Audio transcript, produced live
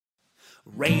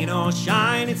Rain or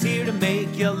shine, it's here to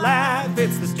make you laugh.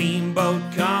 It's the Steamboat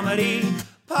Comedy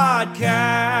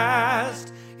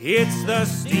Podcast. It's the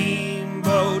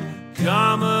Steamboat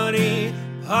Comedy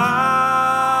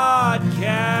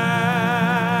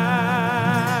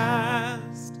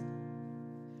Podcast.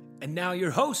 And now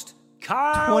your host,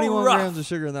 Kyle 21 Ruff. grams of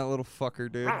sugar in that little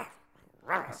fucker, dude.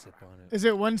 Is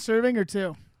it one serving or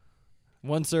two?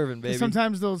 One serving, baby.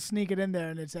 Sometimes they'll sneak it in there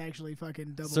and it's actually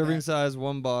fucking double. Serving that. size,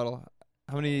 one bottle.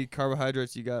 How many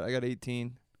carbohydrates you got? I got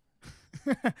 18.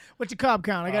 What's your carb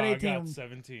count? I got 18. I got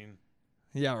 17.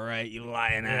 Yeah, right. You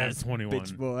lying ass 21.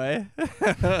 bitch boy.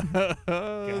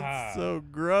 It's so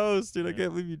gross, dude. I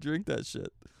can't believe you drink that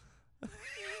shit.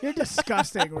 You're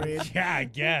disgusting, Reed. Yeah, I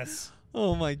guess.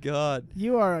 Oh my god.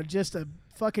 You are just a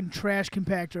fucking trash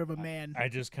compactor of a man. I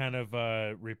just kind of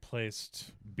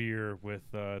replaced beer with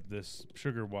this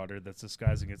sugar water that's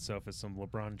disguising itself as some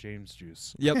LeBron James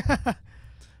juice. Yep.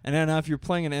 And then if you're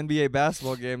playing an NBA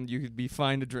basketball game, you could be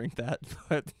fine to drink that,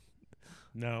 but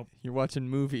No. you're watching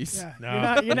movies. Yeah.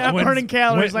 No. You're not burning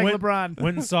calories like LeBron.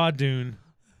 Went and saw Dune.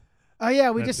 Oh,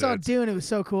 yeah, we That's just saw it. Dune. It was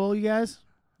so cool, you guys.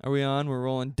 Are we on? We're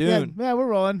rolling. Dune. Yeah, we're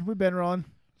rolling. We've been rolling.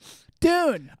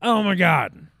 Dune. Oh, my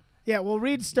God. Yeah, well,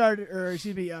 Matt started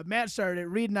it.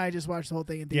 Reed and I just watched the whole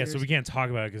thing in Yeah, theaters. so we can't talk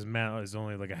about it because Matt is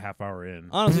only like a half hour in.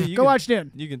 Honestly, you Go can, watch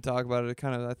Dune. You can talk about it.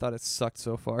 I thought it sucked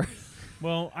so far.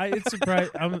 Well, it's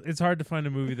it's hard to find a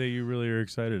movie that you really are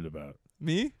excited about.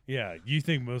 Me? Yeah, you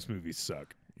think most movies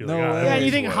suck. You're No like, way. Yeah, Hey,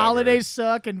 you think whatever. holidays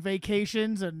suck and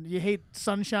vacations and you hate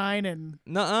sunshine and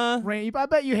Nuh-uh. rain. I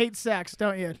bet you hate sex,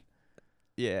 don't you?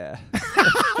 Yeah.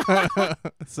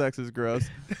 Sex is gross.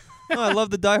 No, I love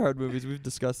the Die Hard movies. We've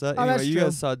discussed that. Oh, Anyway, that's you true.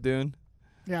 guys saw Dune.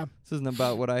 Yeah. This isn't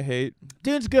about what I hate.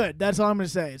 Dune's good. That's all I'm going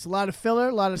to say. It's a lot of filler,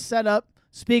 a lot of setup.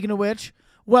 Speaking of which,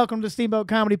 welcome to Steamboat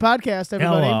Comedy Podcast,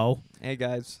 everybody. Hello. Hey,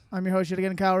 guys. I'm your host, yet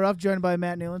again, Kyle Ruff, joined by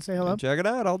Matt Newland. Say hello. Check it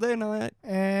out all day night.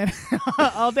 And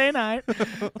all day night.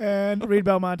 And Reed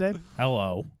Belmonte.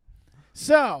 Hello.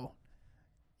 So,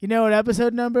 you know what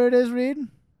episode number it is, Reed?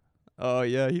 Oh,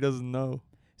 yeah, he doesn't know.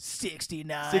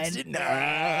 69. 69.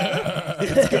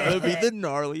 It's going to be the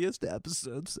gnarliest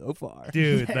episode so far.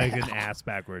 Dude, like an ass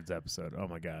backwards episode. Oh,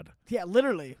 my God. Yeah,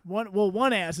 literally.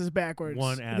 One ass is backwards.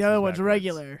 One ass The other is one's backwards.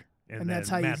 regular. And And then that's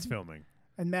how you- Matt's filming.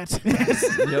 And that's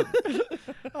Yep.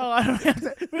 Oh, I don't have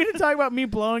to. We need to talk about me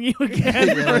blowing you again.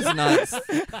 Yeah, it's nuts.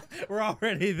 We're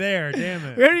already there. Damn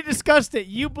it. We already discussed it.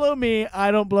 You blow me,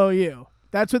 I don't blow you.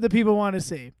 That's what the people want to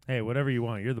see. Hey, whatever you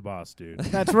want. You're the boss, dude.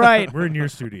 That's right. We're in your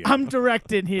studio. I'm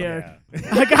directing here.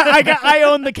 Yeah. I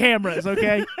own the cameras,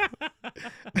 okay?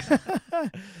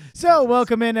 So,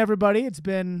 welcome in everybody. It's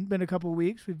been a couple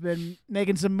weeks. We've been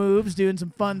making some moves, doing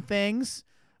some fun things.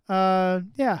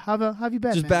 Yeah, how have you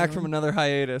been? Just man? back from another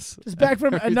hiatus. Just back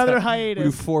from Every another time. We do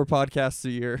hiatus. 4 podcasts a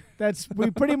year. We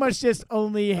pretty much just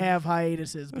only have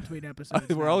hiatuses between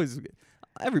episodes. We're now. always...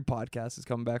 Every podcast is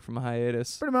coming back from a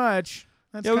hiatus. pretty much.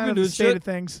 That's Yeah, we've kind been of the doing state shit. of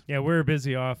things. Yeah, we're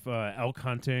busy off elk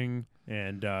hunting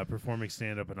and performing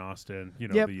stand-up in Austin. You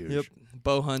know, Yep. the usual. Yep.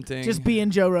 Bow hunting. Just being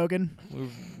Joe Rogan.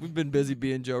 We've been busy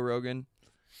being Joe Rogan.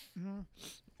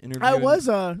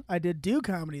 I did do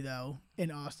comedy though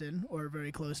in Austin, or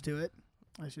very close to it,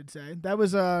 I should say. That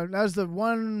was the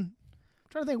one. I'm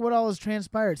trying to think what all has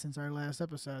transpired since our last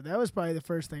episode. That was probably the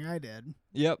first thing I did.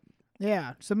 Yep.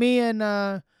 Yeah. So me and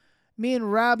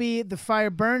Robbie the Fire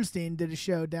Bernstein did a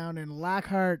show down in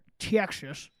Lockhart,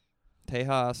 Texas.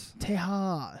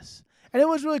 Tejas. And it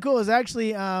was really cool. It was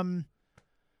actually made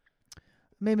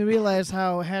me realize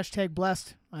how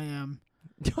 #blessed I am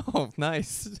Oh,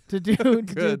 nice. to do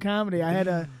Good. comedy. I had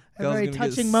a Kyle's very gonna get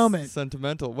touching moment.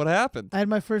 Sentimental. What happened? I had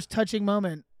my first touching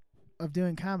moment of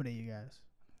doing comedy, you guys.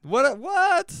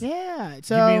 What? Yeah.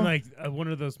 So You mean like one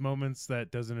of those moments that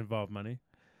doesn't involve money?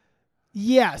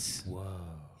 yes. Whoa.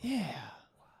 Yeah.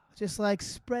 Just like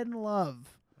spreading love.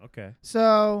 Okay.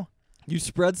 So You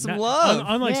spread some Not- love.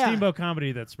 Unlike Yeah. Steamboat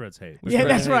Comedy that spreads hate. We yeah,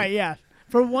 spread that's hate. right. Yeah.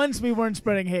 For once, we weren't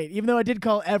spreading hate, even though I did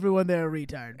call everyone there a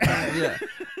retard. Yeah.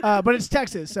 But it's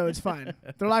Texas, so it's fine.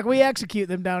 They're like, we execute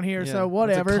them down here, Yeah, so that's a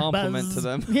whatever. compliment Buzz. to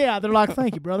them. Yeah, they're like,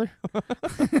 thank you, brother.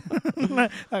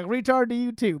 Like, retard to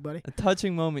you too, buddy. A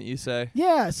touching moment, you say.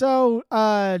 Yeah, so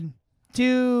I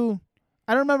don't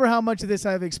remember how much of this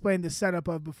I've explained the setup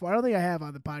of before. I don't think I have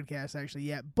on the podcast actually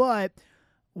yet. But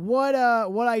what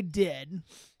I did,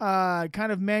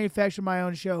 kind of manufactured my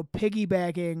own show,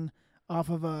 piggybacking off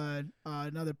of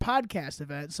another podcast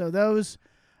event. So those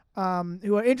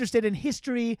who are interested in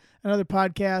history and other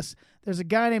podcasts, there's a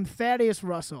guy named Thaddeus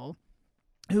Russell,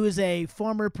 who is a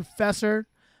former professor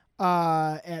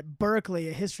at Berkeley,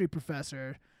 a history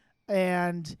professor.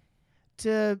 And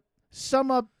to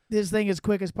sum up this thing as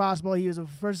quick as possible. He was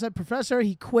a professor.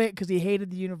 He quit because he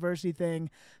hated the university thing.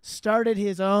 Started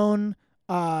his own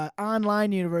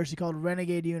online university called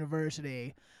Renegade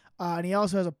University. And he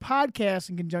also has a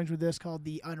podcast in conjunction with this called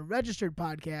the Unregistered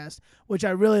Podcast, which I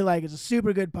really like. It's a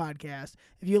super good podcast.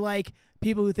 If you like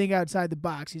people who think outside the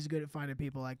box, he's good at finding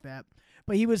people like that.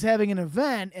 But he was having an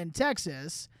event in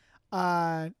Texas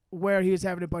where he was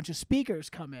having a bunch of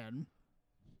speakers come in,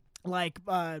 like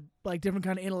different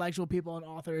kind of intellectual people and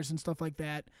authors and stuff like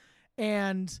that.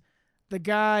 And the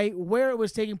guy where it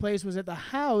was taking place was at the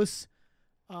house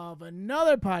of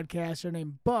another podcaster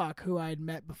named Buck, who I had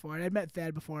met before. And I'd met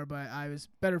Thad before, but I was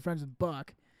better friends with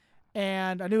Buck.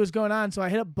 And I knew what was going on, so I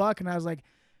hit up Buck, and I was like,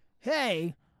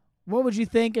 hey, what would you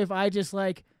think if I just,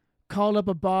 like, called up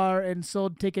a bar and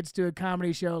sold tickets to a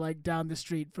comedy show, like, down the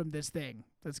street from this thing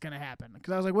that's going to happen?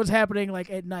 Because I was like, what's happening, like,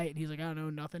 at night? And he's like, I don't know,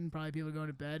 nothing. Probably people going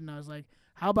to bed. And I was like,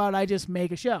 how about I just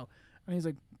make a show? And he's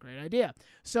like, great idea.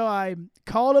 So I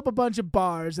called up a bunch of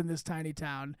bars in this tiny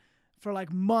town. For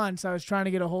like months, I was trying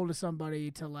to get a hold of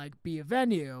somebody to like be a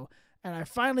venue, and I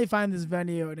finally find this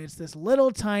venue, and it's this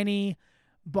little tiny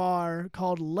bar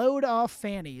called Load Off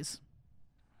Fannies,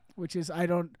 which is I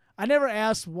never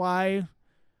asked why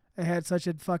it had such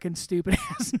a fucking stupid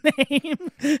ass name.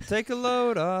 Take a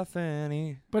load off,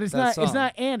 Annie. But it's That not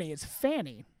song. Annie, it's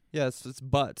Fanny. Yeah, it's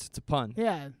butts. It's a pun.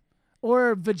 Yeah.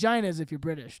 Or vaginas if you're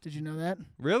British. Did you know that?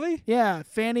 Really? Yeah,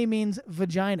 Fanny means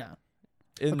vagina.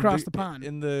 Across the pond.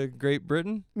 In the Great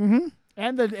Britain? Mm-hmm.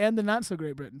 And the not so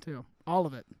Great Britain too. All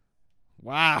of it.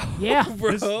 Wow. Yeah.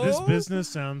 Bro. This business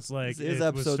sounds like This is it was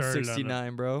episode started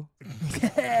 69, bro.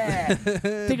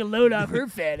 Take a load off her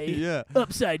fanny. Yeah.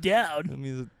 Upside down. That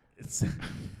means It's,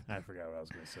 I forgot what I was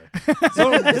going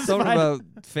to say. something about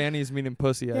fannies meaning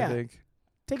pussy, Yeah. I think.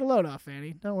 Take a load off,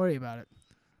 Fanny. Don't worry about it.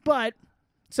 But,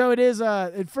 so it is,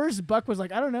 at first Buck was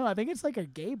like, I don't know, I think it's like a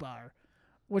gay bar.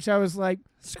 Which I was like,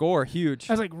 Score, huge.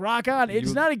 I was like, rock on. It's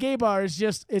You- not a gay bar.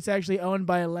 It's actually owned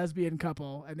by a lesbian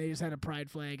couple, and they just had a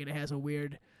pride flag, and it has a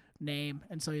weird name.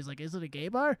 And so he's like, is it a gay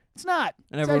bar? It's not.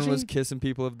 And It's everyone was actually- kissing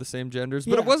people of the same genders,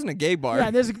 but Yeah. it wasn't a gay bar. Yeah,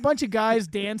 and there's a bunch of guys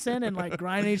dancing and like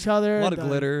grinding each other. a lot of The-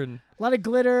 glitter, and A lot of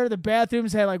glitter. The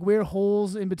bathrooms had like weird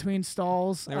holes in between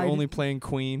stalls. they were only playing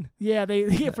Queen. Yeah,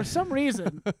 for some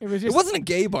reason it was just It wasn't a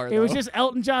gay bar, though. it was just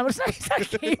Elton John. It's not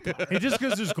a gay bar. Hey, just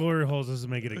because there's glory holes doesn't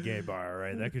make it a gay bar,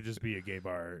 right? That could just be a gay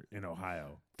bar in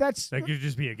Ohio. That's That could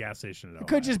just be a gas station in Ohio. it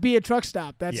could just be a truck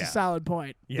stop. That's Yeah. a solid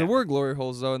point. Yeah. There were glory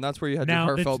holes, though, and that's where you had Now,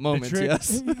 your the- heartfelt the moments, trick-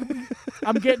 yes.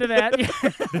 I'm getting to that.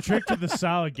 The trick to the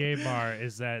solid gay bar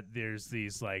is that there's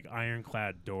these like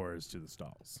ironclad doors to the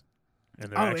stalls. And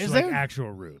they're Oh, actually is like there?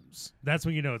 actual rooms. That's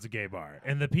when you know it's a gay bar.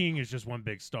 And the peeing is just one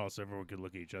big stall so everyone could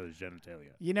look at each other's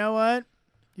genitalia. You know what?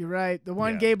 You're right. The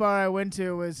one Yeah. gay bar I went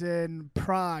to was in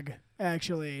Prague,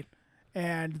 actually,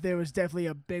 and there was definitely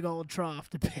a big old trough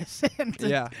to piss in to,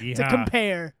 Yeah. to Yeah.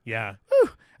 compare. Yeah.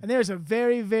 And there's a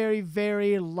very, very,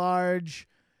 very large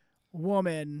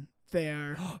woman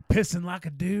there. Pissing like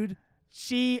a dude.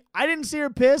 I didn't see her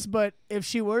piss, but if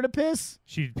she were to piss,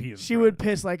 She'd pee in she front. would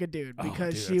piss like a dude Oh,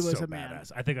 because dude, she that's was so a man.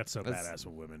 badass. I think that's so That's- badass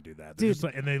when women do that. They're Dude. just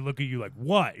like, and they look at you like,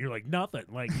 "What?" You're like, "Nothing."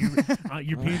 Like you're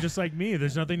peeing just like me.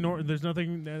 There's nothing. There's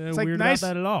nothing like, weird nice-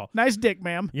 about that at all. Nice dick,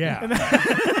 ma'am. Yeah. And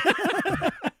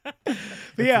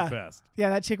That's yeah. the best. Yeah,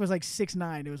 that chick was like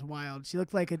 6'9". It was wild. She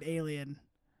looked like an alien.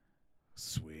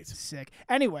 Sweet. Sick.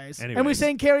 Anyways, and we Anyways.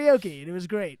 sang karaoke, and it was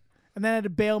great. And then I had to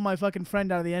bail my fucking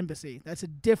friend out of the embassy. That's a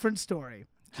different story.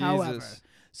 However, Jesus.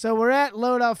 so we're at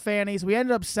Load Off Fannies. We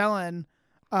ended up selling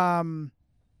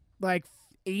like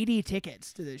 80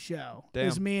 tickets to this show. It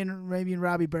was Damn. me and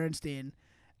Robbie Bernstein.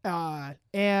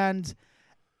 And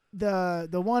the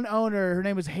one owner, her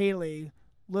name was Haley,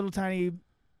 little tiny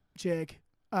chick.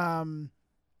 And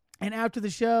after the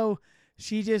show,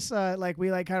 she just we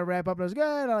kind of wrap up, and I was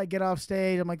good. I get off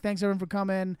stage. I'm like, thanks everyone for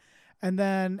coming. And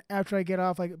then after I get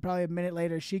off, like probably a minute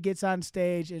later, she gets on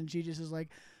stage and she just is like,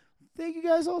 thank you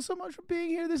guys all so much for being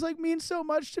here. This like means so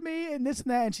much to me and this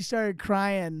and that. And she started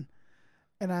crying.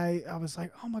 And I was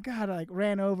like, oh my God. I like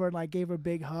ran over and like gave her a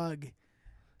big hug.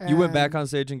 You went And- back on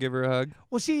stage and gave her a hug?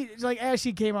 Well, she like as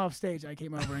she came off stage, I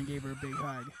came over and gave her a big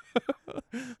hug.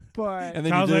 But And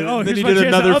then Kyle's you did, like, "Oh, then here's you my did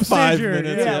chance to another upstage 5 her."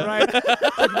 minutes. yeah,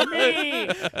 right.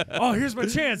 Me. Oh, here's my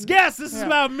chance. Yes, this is Yeah.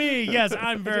 about me. Yes,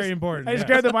 I'm very important. I just yes.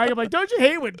 grabbed the mic. I'm like, don't you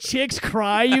hate when chicks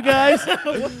cry, you guys? What's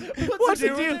the the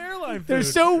deal deal? with airline They're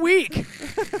food? so weak.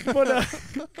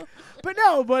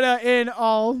 But in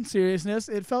all seriousness,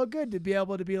 it felt good to be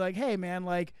able to be like, hey, man,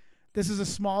 like, this is a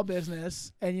small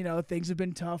business, and, you know, things have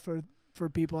been tough for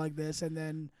people like this. And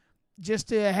then just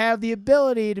to have the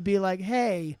ability to be like,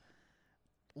 hey,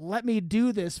 let me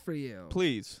do this for you.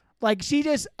 Please. Like, she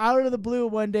just out of the blue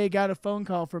one day got a phone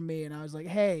call from me, and I was like,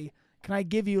 hey, can I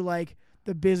give you, like,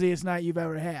 the busiest night you've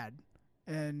ever had?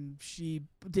 And she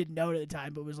didn't know it at the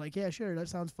time, but was like, yeah, sure, that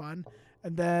sounds fun.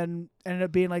 And then ended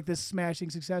up being, like, this smashing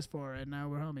success for her, and now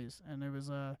we're homies. And it was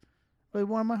really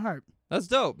warmed my heart. That's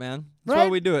dope, man. That's why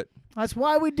Right? we do it. That's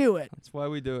why we do it. That's why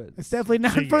we do it. It's definitely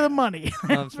not So, for yeah. the money.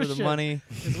 Not for the sure. money.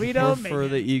 'Cause we Or don't make for it.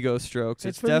 the ego strokes.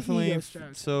 It's It's for the definitely ego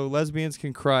strokes. so lesbians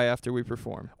can cry after we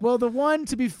perform. Well, the one,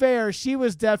 to be fair, she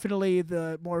was definitely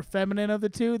the more feminine of the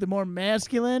two. The more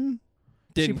masculine,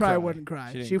 she Didn't probably cry. wouldn't cry.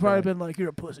 She didn't She'd probably cry. been like, you're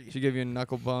a pussy. She gave you a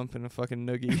knuckle bump and a fucking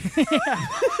noogie.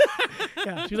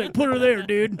 Yeah, she's like, put her there,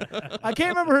 dude. I can't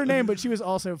remember her name, but she was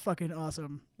also fucking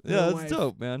awesome. Yeah, Her that's wife.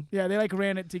 dope, man. Yeah, they like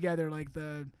ran it together. Like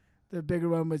the bigger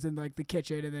one was in like the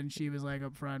kitchen, and then she was like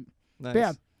up front. Nice.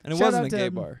 Yeah. And it Shout wasn't out a gay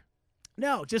to- bar.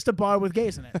 No, just a bar with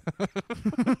gays in it.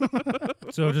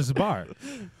 So just a bar.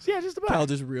 Yeah, just a bar. Kyle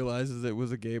just realizes it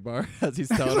was a gay bar as he's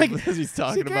telling Like- as he's She's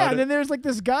talking like, yeah, about and it. then there's like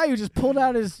this guy who just pulled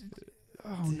out his.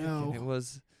 Oh And no. it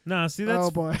was. No, see that's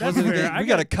Oh boy. that's wasn't a fair. gay- I we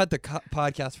got to cut the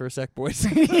podcast for a sec, boys.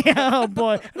 Yeah, oh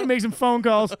boy. I'm gonna make some phone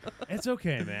calls. It's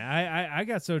okay, man. I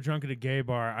got so drunk at a gay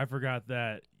bar, I forgot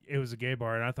that it was a gay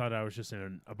bar, and I thought I was just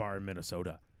in a bar in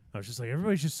Minnesota. I was just like,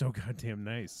 everybody's just so goddamn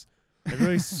nice.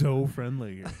 Everybody's so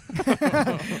friendly here.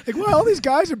 Like, well, all these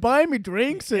guys are buying me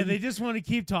drinks, And and they just want to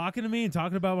keep talking to me and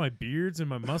talking about my beards and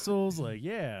my muscles. Like,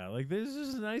 yeah, like, this is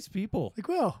just nice people. like,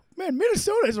 well, man,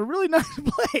 Minnesota is a really nice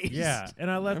place. Yeah. And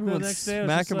I left Everyone's the next day. I was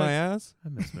just smacking my like, ass. I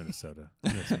miss Minnesota.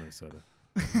 I miss Minnesota.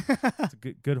 It's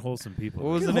a good wholesome people.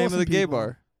 What was Good the name of wholesome the gay people.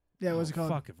 bar? Yeah, what's it called?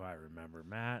 Fuck if I remember.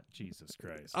 Matt, Jesus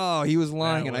Christ. Oh, he was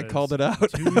lying, That and I was called it out.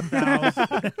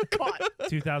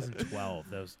 2012.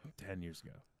 That was 10 years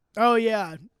ago. Oh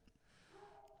yeah.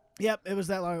 Yep, it was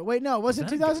that long. Wait, no, was it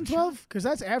that a 2012? Because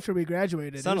that's after we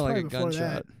graduated. It Sounded was like a probably before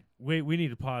gunshot. that. Wait, we need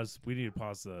to pause. We need to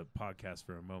pause the podcast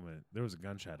for a moment. There was a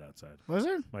gunshot outside. Was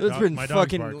there? My There's been my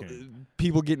dog's fucking barking.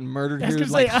 people getting murdered I was here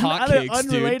gonna like say, on an hotcakes,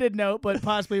 dude. unrelated note, but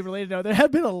possibly related note, there have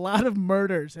been a lot of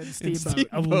murders in Steamboat. Steamboat.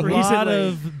 A lot recently.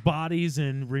 of bodies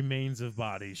and remains of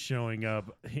bodies showing up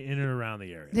in and around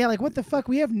the area. Yeah, like what the fuck?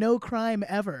 We have no crime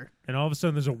ever. And all of a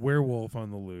sudden, there's a werewolf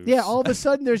on the loose. Yeah, all of a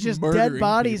sudden there's just dead Murdering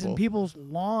bodies people. in people's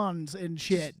lawns and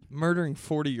shit. Murdering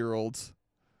 40-year-olds.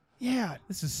 Yeah,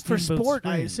 This is for Steamboat sport,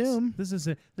 I Springs. assume.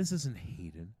 This isn't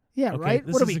Hayden. yeah, Okay, right.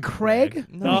 this What are we, isn't Craig?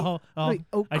 No. Oh, Wait,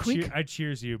 Oak I Creek?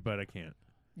 cheers you, but I can't.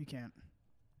 You can't.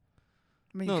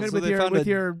 I mean, No, you could so with they your found with a-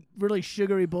 your really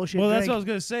sugary bullshit. Well, that's drink. what I was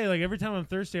gonna say. Like every time I'm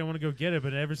thirsty, I want to go get it.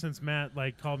 But ever since Matt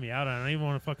like called me out, I don't even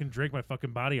want to fucking drink my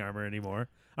fucking body armor anymore.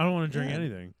 I don't want to drink Yeah.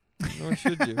 anything. Nor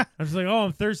should you. I'm just like, oh,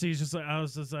 I'm thirsty. He's just like, I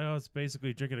was just like, oh, it's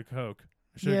basically drinking a Coke.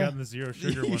 I should have Yeah. gotten the zero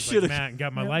sugar You one, like should've- Matt, and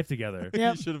got my Yep. life together.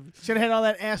 Yep. You should have. Should have had all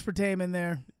that aspartame in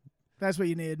there. That's what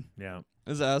you need. Yeah.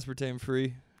 Is aspartame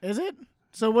free? Is it?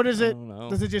 So what is I it? don't know.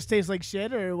 Does it just taste like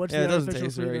shit, or what's Yeah, the it doesn't artificial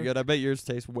taste flavor? very good. I bet yours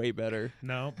tastes way better.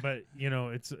 No, but you know,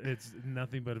 it's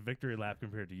nothing but a victory lap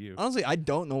compared to you. Honestly, I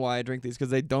don't know why I drink these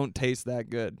because they don't taste that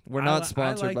good. We're I not li-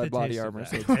 sponsored I like by the Body taste of Armor, that.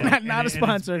 so it's And- fine. Not a and it's-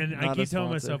 sponsor. And I Not a keep telling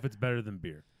sponsor. myself it's better than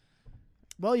beer.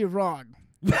 Well, you're wrong.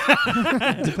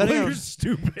 Depending Well, on- you're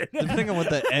stupid. Depending on what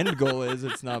the end goal is,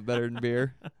 it's not better than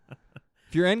beer.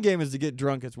 If your end game is to get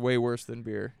drunk, it's way worse than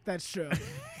beer. That's true.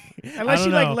 I Unless don't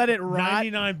you like know. let it rot.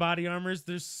 99 body armors.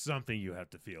 There's something you have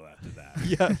to feel after that.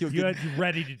 Yeah, you'll You're get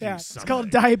ready to do Yeah, it's something. called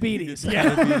diabetes.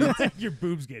 Yeah, your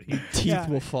boobs get heat. teeth Yeah.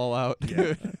 will fall out. Yeah.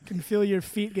 Dude. Can feel your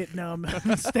feet get numb.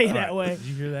 Stay All that right, way. Did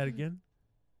you hear that again?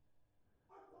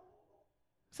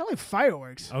 Sound like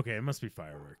fireworks. Okay, it must be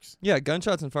fireworks. Yeah,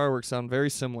 gunshots and fireworks sound very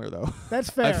similar, though. That's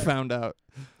I fair. found out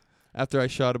after I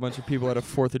shot a bunch of people at a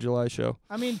 4th of July show.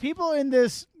 I mean, people in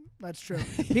this. That's true.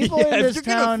 People yeah, in this if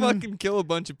you're town. gonna fucking kill a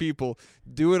bunch of people,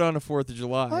 do it on a 4th of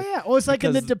July. Oh yeah. Well, it's like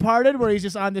in The Because- Departed, where he's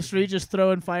just on the street, just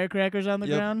throwing firecrackers on the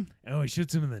Yep. ground. Oh, he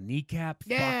shoots him in the kneecap.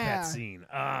 Fuck Yeah. that scene.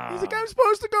 Ah. He's like, I'm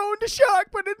supposed to go into shock,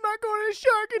 but it's not going into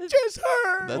shock. It just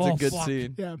hurt. That's Oh, a good fuck.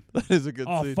 scene. Yeah. That is a good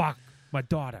oh scene. fuck, my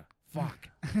daughter. Fuck.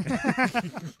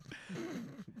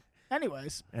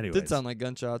 Anyways, Anyways, Did sound like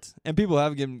gunshots, and people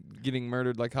have getting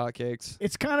murdered like hotcakes.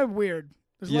 it's kind of weird.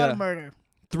 There's a lot Yeah. of murder.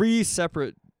 3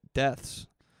 separate deaths.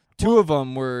 2 of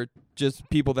them were just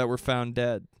people that were found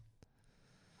dead.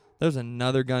 There's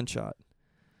another gunshot.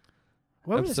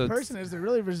 Whoever this Episodes- person is, they're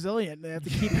really resilient. They have to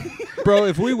keep. Bro,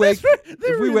 if we wake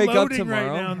They're if we wake up reloading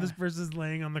tomorrow, right now, and this person's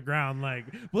laying on the ground, like,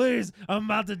 please, I'm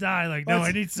about to die. Like, no, That's-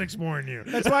 I need 6 more in you.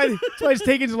 That's why it's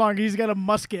taking so long. He's got a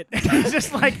musket. He's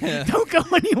just like, Yeah. don't go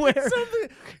anywhere.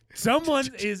 Someone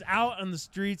is out on the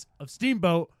streets of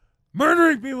Steamboat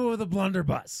murdering people with a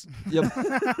blunderbuss. Yep.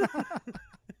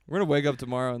 We're gonna wake up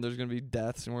tomorrow and there's gonna be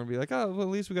deaths, and we're gonna be like, oh, well, at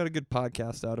least we got a good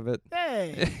podcast out of it.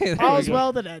 Hey, There we all's go.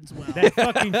 well that ends well. That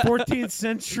fucking 14th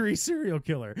century serial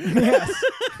killer. Yes.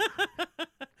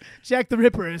 Jack the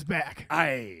Ripper is back.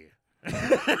 Aye.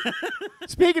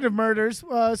 Speaking of murders,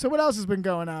 so what else has been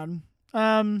going on?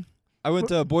 I went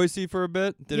to Boise for a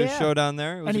bit, did a Yeah. show down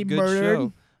there. It was And a he good murdered?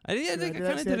 show. I Did I think I do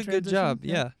kind that of did a good transition? job.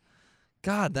 Yeah. Yeah.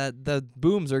 God, the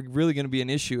booms are really going to be an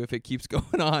issue if it keeps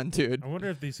going on, dude. I wonder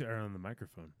if these are on the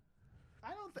microphone. I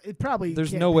don't. It probably. There's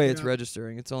can't no pick way it it's up.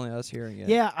 registering. It's only us hearing it.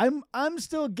 Yeah, I'm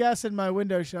still guessing my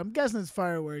window show. I'm guessing it's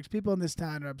fireworks. People in this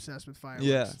town are obsessed with fireworks.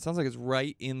 Yeah. It sounds like it's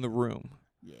right in the room.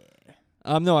 Yeah.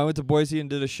 No, I went to Boise and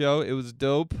did a show. It was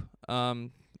dope. A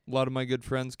lot of my good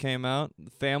friends came out. The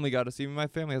family got to see me. My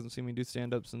family hasn't seen me do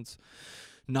stand-up since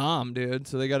Nam, dude.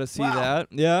 So they got to see Wow. that.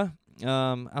 Yeah. I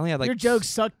only had like Your jokes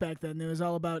sucked back then. It was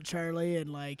all about Charlie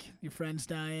and like your friends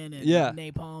dying and Yeah.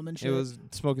 napalm and shit. It was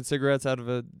smoking cigarettes out of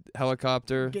a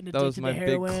helicopter. Getting That was addicted my to big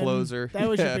heroin. closer. That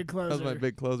was your Yeah, big That was my closer.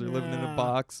 big closer. Living in Yeah. a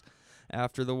box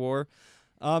after the war.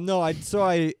 No, I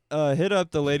hit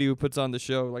up the lady who puts on the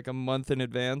show like a month in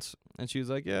advance, and she was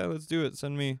like, "Yeah, let's do it.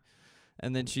 Send me."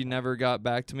 And then she never got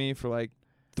back to me for like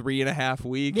 3.5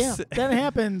 weeks. Yeah, that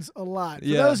happens a lot. For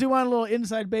Yeah. those who want a little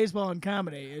inside baseball and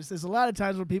comedy, there's a lot of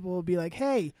times where people will be like,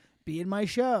 "Hey, be in my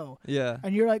show," Yeah.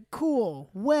 and you're like, "Cool,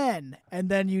 when?" And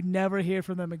then you never hear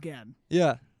from them again.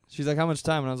 Yeah. She's like, "How much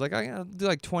time?" And I was like, "I'll do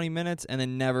like 20 minutes," and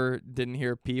then didn't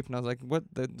hear a peep. And I was like, "What?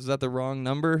 Is that the wrong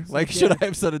number? Like, like, should yeah. I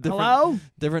have said a different Hello?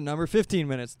 different number? 15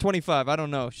 minutes, 25. I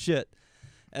don't know. Shit."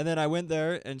 And then I went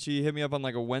there, and she hit me up on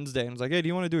like a Wednesday, and was like, "Hey, do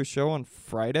you want to do a show on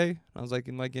Friday?" And I was like,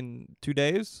 "In 2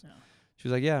 days?" Yeah. She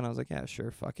was like, "Yeah," and I was like, "Yeah, sure,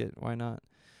 fuck it, why not?"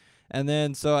 And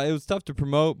then so it was tough to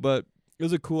promote, but it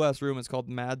was a cool ass room. It's called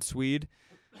Mad Swede.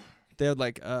 They had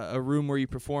like a room where you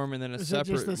perform, and then a Is it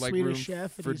separate just the like Swedish room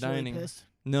chef and for he's really dining. pissed?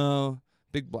 No,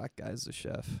 big black guy's the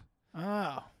chef,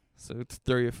 Oh. so to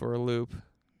throw you for a loop.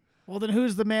 Well, then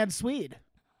who's the Mad Swede?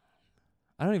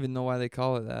 I don't even know why they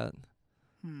call it that,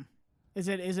 Is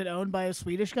it owned by a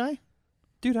Swedish guy?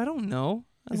 dude. I don't know.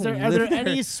 I Are don't there live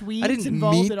any Swedes I didn't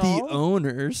involved meet at the all?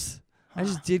 owners. I Huh.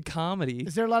 just did comedy.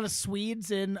 Is there a lot of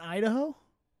Swedes in Idaho?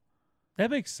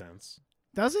 That makes sense.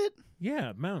 Does it?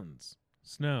 Yeah, mountains,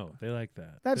 snow. They like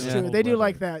that. That's Yeah. true. Cold They do weather.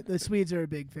 like that. The Swedes are a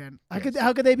big fan. Yes.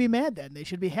 How could they be mad then? They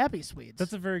should be happy Swedes.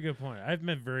 That's a very good point. I've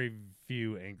met very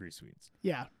few angry Swedes.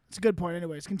 Yeah, it's a good point.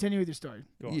 Anyways, continue with your story.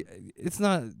 Go on. Yeah, it's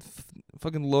not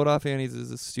fucking Load Off Annie's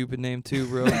is a stupid name too,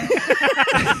 bro.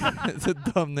 It's a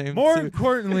dumb name More too.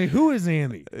 importantly, who is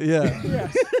Andy? Yeah.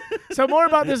 Yes. So more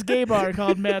about this gay bar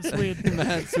called Mad Swede.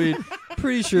 Mad Sweet.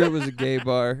 Pretty sure it was a gay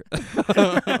bar.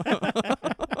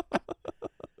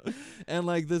 And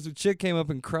like this chick came up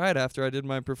and cried after I did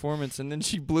my performance, and then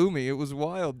she blew me. It was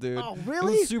wild, dude. Oh, It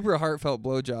really? was super heartfelt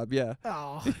blowjob. Yeah.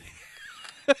 Oh.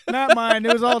 Not mine.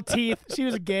 It was all teeth. She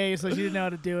was gay, so she didn't know how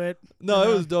to do it. No,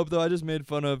 it was dope though. I just made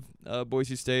fun of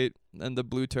Boise State and the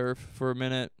blue turf for a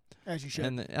minute, As you should.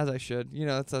 and as I should. You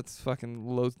know, that's fucking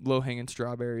low hanging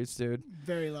strawberries, dude.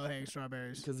 Very low hanging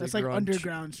strawberries. 'Cause they That's like grow on tr-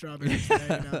 underground strawberries. that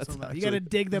hang out That's so low. You actually- got to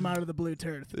dig them out of the blue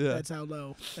turf. Yeah. That's how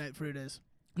low that fruit is.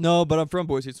 No, but I'm from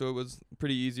Boise, so it was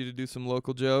pretty easy to do some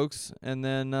local jokes. And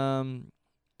then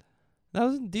that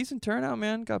was a decent turnout,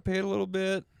 man. Got paid a little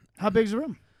bit. How big's the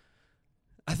room?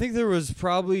 I think there was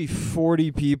probably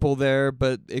 40 people there,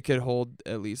 but it could hold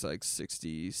at least like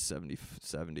 60,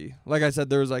 70. Like I said,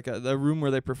 there was like the room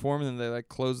where they perform, and then they like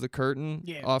close the curtain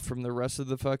Yeah. off from the rest of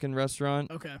the fucking restaurant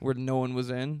Okay. where no one was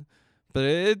in. But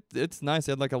it's nice.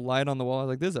 They had like a light on the wall. I was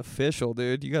like, this is official,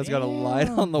 dude. You guys got a light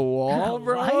Damn. on the wall, Got a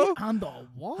bro? light on the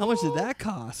wall. How much did that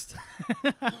cost?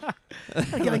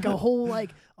 like a whole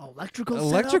like electrical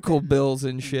setup Electrical and- bills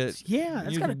and shit. Yeah,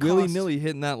 that's You're gotta willy cost. nilly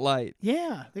hitting that light.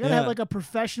 Yeah, they gotta have Yeah. like a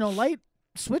professional light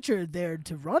switcher there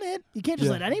to run it. You can't just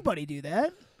Yeah. let anybody do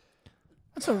that.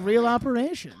 That's a real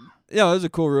operation. Yeah, it was a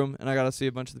cool room, and I got to see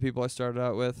a bunch of the people I started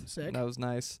out with. Sick. And that was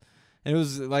nice. And it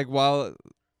was like while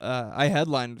I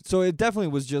headlined, so it definitely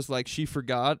was just like she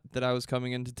forgot that I was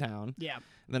coming into town. Yeah.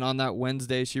 And then on that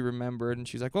Wednesday, she remembered, and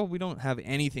she's like, "Well, we don't have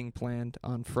anything planned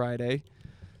on Friday.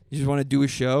 You just want to do a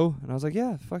show?" And I was like,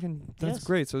 "Yeah, fucking, that's Yes.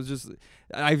 great." So it was just,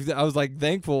 I was like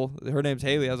thankful. Her name's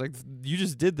Haley. I was like, "You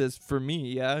just did this for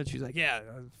me, yeah?" And she's like, "Yeah,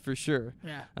 for sure."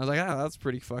 Yeah. I was like, "Ah, that's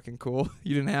pretty fucking cool.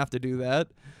 You didn't have to do that,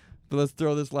 but let's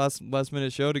throw this last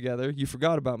minute show together. You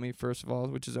forgot about me, first of all,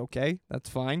 which is okay. That's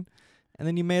fine, and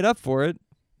then you made up for it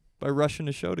by rushing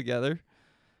a show together,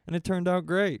 and it turned out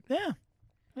great. Yeah.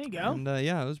 There you go. And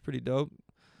yeah, it was pretty dope.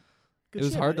 Good It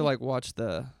was shit, hard to buddy. like watch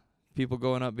the people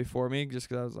going up before me just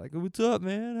 'cause I was like, "What's up,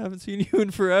 man? I haven't seen you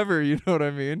in forever." You know what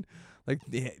I mean? Like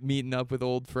meeting up with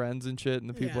old friends and shit, and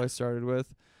the people Yeah. I started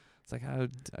with. It's like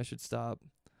I should stop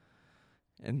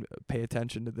and pay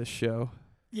attention to this show.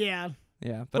 Yeah.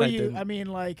 Yeah, but Were I you, didn't. I mean,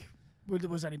 like,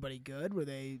 was anybody good? Were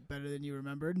they better than you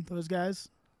remembered, those guys?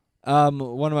 One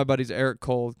of my buddies, Eric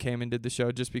Cole, came and did the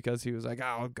show just because he was like,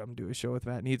 I'll come do a show with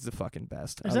Matt, and he's the fucking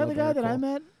best. Is I that the love guy Eric that I Cole.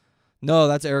 met? No,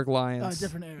 that's Eric Oh, Lyons.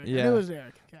 different Eric. Yeah. I knew it was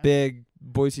Eric. Okay. Big,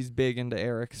 Boise's big into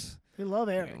Erics. They love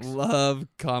Erics. Love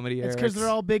comedy Erics. It's because they're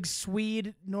all big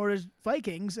Swede Nordic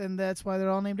Vikings, and that's why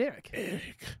they're all named Eric.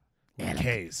 Eric.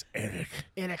 Case, Eric.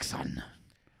 Ericsson.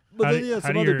 But How then, do- yeah, how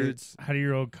some do other your- dudes. How do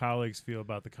your old colleagues feel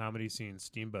about the comedy scene in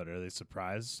Steamboat? Are they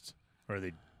surprised? Or are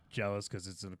they jealous because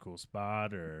it's in a cool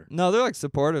spot? Or No, they're like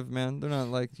supportive, man. They're not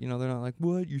like, they're not like,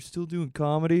 what, you're still doing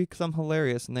comedy? Because I'm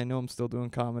hilarious, and they know I'm still doing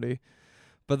comedy.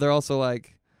 But they're also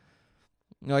like,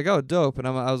 oh, dope. And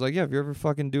I was like, yeah, if you're ever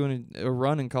fucking doing a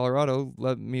run in Colorado,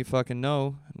 let me fucking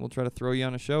know, and we'll try to throw you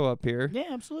on a show up here. Yeah,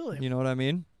 absolutely. You know what I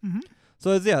mean? Mm-hmm.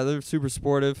 So, they're super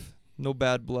supportive. No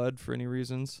bad blood for any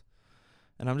reasons.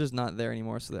 And I'm just not there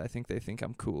anymore, so that I think they think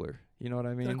I'm cooler. You know what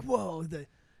I mean? Like, whoa,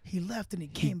 he left and he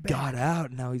He came back. got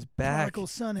out, now he's back. Prodigal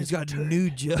son He's has got returned. new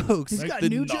jokes. He's Like got the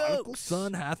new nautical jokes.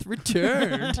 son hath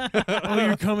returned. oh,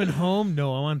 you're coming home?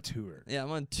 No, I'm on tour. Yeah,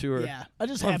 I'm on tour. Yeah, I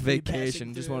just I'm on have to be vacation.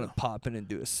 passing Just through. want to pop in and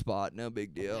do a spot. No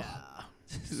big deal. Yeah.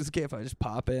 It's okay if I just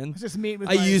pop in. I was just meeting with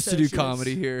I my used to do associates.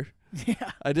 comedy here.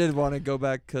 Yeah. I did want to go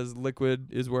back because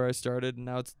Liquid is where I started, and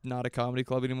now it's not a comedy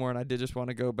club anymore. And I did just want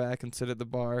to go back and sit at the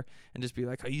bar and just be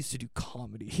like, I used to do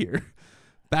comedy here.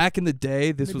 Back in the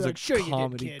day, this They'd be was like, a "Sure you did,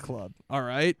 comedy kid." club. All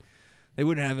right? They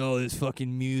wouldn't have all this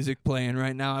fucking music playing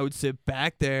right now. I would sit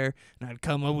back there, and I'd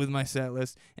come up with my set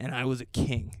list, and I was a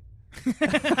king.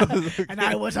 And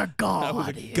I was a god. I was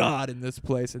a here. god in this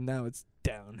place, and now it's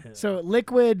downhill. So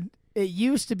Liquid, it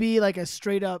used to be like a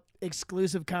straight up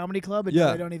exclusive comedy club, and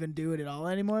Yeah. they don't even do it at all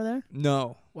anymore there.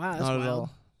 No, Wow, that's not wild. at all.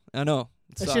 I know. It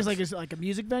It's just sucks. like a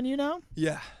music venue now.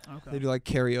 Yeah. Okay. They do like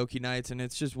karaoke nights, and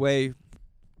it's just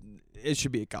it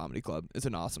should be a comedy club. It's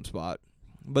an awesome spot.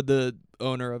 But the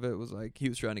owner of it was like, he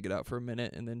was trying to get out for a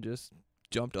minute and then just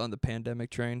jumped on the pandemic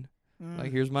train.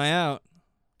 Like, here's my out.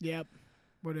 Yep.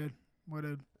 What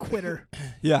a quitter.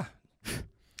 Yeah.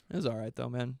 It was all right, though,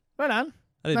 man. Right on.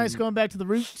 I didn't, Nice going back to the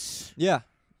roots. Yeah.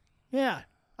 Yeah.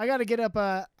 I got to get up.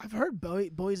 I've heard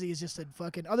Boise is just a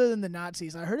fucking, other than the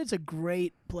Nazis, I heard it's a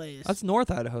great place. That's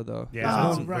North Idaho, though. Yeah,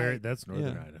 Oh, that's, right. that's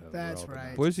northern Yeah. Idaho. That's We're all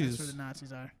right. Boise's- That's where the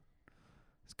Nazis are.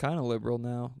 It's kind of liberal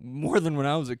now. More than when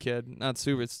I was a kid. Not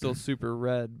super. It's still super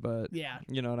red, but Yeah.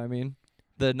 you know what I mean?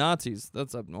 The Nazis,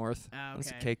 that's up north. Oh,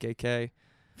 That's okay. the KKK.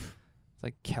 It's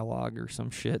like Kellogg or some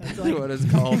shit. That's That's like- what it's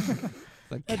called. It's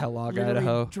like Like, Kellogg, literally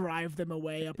Idaho. drive them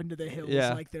away up into the hills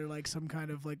Yeah. like they're like some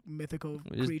kind of like mythical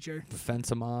Just- creature. Fence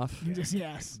them off. You just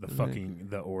yes.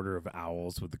 The order of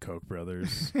owls with the Koch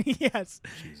brothers. Yes.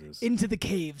 Jesus. Into the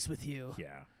caves with you.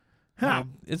 Yeah. Huh.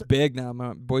 It's big now.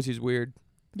 Boise's weird.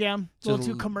 Yeah. A little Just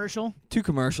too commercial. Too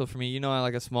commercial for me. You know, I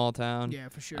like a small town. Yeah,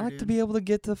 for sure. I like to dude. be able to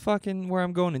get to fucking where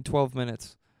I'm going in 12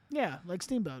 minutes. Yeah, like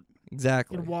Steamboat.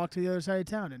 Exactly. You can walk to the other side of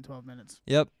town in 12 minutes.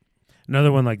 Yep.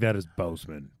 Another one like that is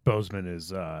Bozeman. Bozeman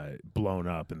is blown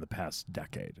up in the past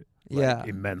decade. Yeah.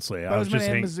 Immensely. I was Bozeman just and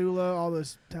hanging. Missoula, all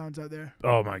those towns out there.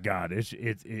 Oh my God,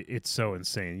 it's so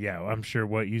insane. Yeah, I'm sure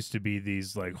what used to be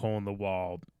these like hole in the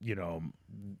wall,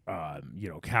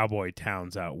 cowboy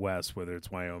towns out west, whether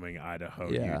it's Wyoming, Idaho,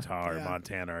 Yeah. Utah, or Yeah.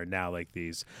 Montana, are now like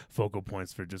these focal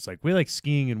points for just like we like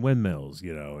skiing and windmills,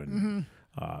 and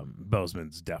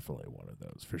Bozeman's definitely one of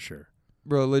those for sure.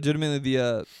 Bro, legitimately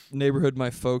the neighborhood my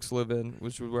folks live in,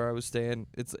 which was where I was staying,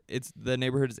 it's the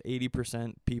neighborhood is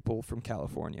 80% people from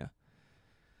California.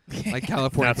 Like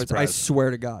California. That's I surprising. swear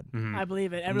to God. Mhm. I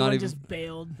believe it. Not Everyone even- just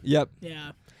bailed. Yep.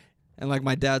 Yeah. And like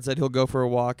my dad said he'll go for a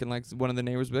walk, and like one of the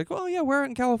neighbors would be like, "Oh yeah, where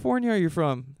in California are you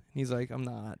from?" And he's like, "I'm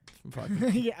not from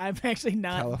fucking Yeah, I'm actually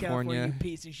not in California, California. you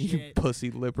piece of you shit. pussy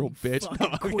liberal bitch." Fucking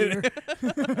No, I'm queer.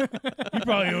 kidding. You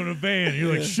probably own a van.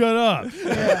 You're like, shut up.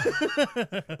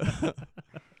 Yeah.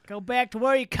 Go back to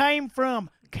where you came from,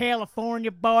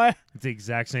 California boy. It's the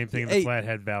exact same thing in the Hey.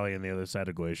 Flathead Valley and the other side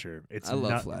of Glacier. It's I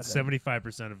love not, Flathead.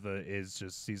 75% of the is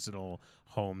just seasonal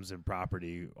homes and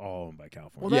property all owned by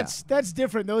California. Well, Yeah. that's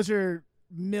different. Those are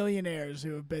millionaires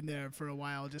who have been there for a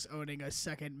while, just owning a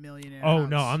second millionaire. Oh house.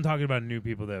 no, I'm talking about new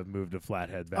people that have moved to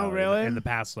Flathead Valley. really? In the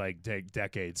past like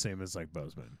decade, same as like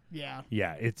Bozeman. Yeah.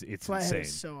 Yeah, it's Flathead insane.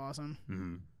 is so awesome.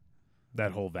 hmm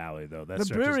That whole valley though. That The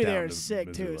stretches brewery down there to is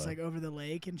sick too. It's Missoula. like over the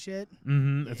lake and shit.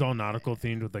 It's all nautical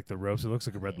themed with like the ropes. It looks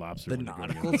like a Red Lobster. The when you go in.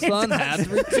 nautical sun has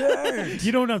returned.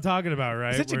 You know what I'm talking about,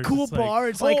 right? Such Where a it's cool just like, bar.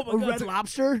 It's oh like my a God, Red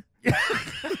Lobster.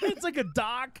 it's like like a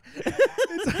dock.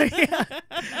 It's like, yeah.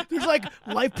 There's like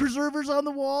life preservers on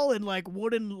the wall and like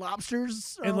wooden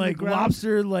lobsters And on like the ground.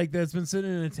 lobster, like that's been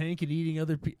sitting in a tank and eating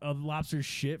other lobster's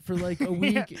shit for like a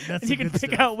week. Yeah. That's And you the can good pick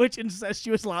stuff. out which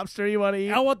incestuous lobster you want to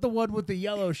eat. I want the one with the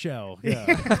yellow shell. Yeah,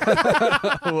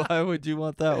 Why would you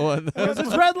want that one? because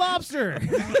it's red lobster.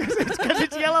 Because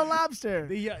it's yellow lobster.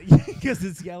 Because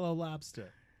it's yellow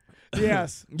lobster.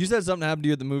 Yes. You said something happened to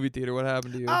you at the movie theater. What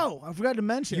happened to you? Oh, I forgot to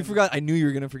mention. You forgot. I knew you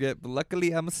were gonna forget, but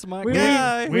luckily I'm a smart We-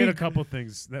 guy. We had a couple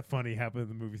things that funny happen in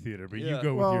the movie theater, but Yeah. you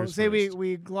go with Well, yours say first.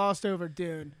 we glossed over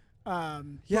Dune. Yeah,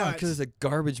 but- because it's a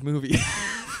garbage movie.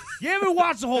 You haven't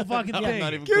watched the whole fucking I'm thing.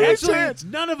 not even Give me a Actually, chance.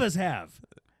 none of us have.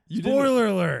 You didn't- Spoiler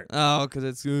alert. Oh, because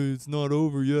it's not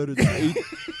over yet. It's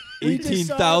We just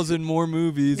 18,000 more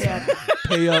movies. Yeah.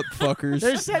 Pay up, fuckers.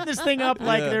 They're setting this thing up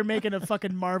like Yeah. they're making a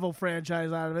fucking Marvel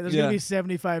franchise out of it. There's Yeah. gonna be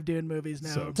 75 Dune movies now.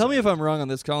 So- Tell me if I'm wrong on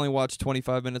this. 'Cause I only watched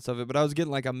 25 minutes of it, but I was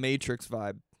getting like a Matrix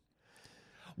vibe.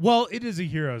 Well, it is a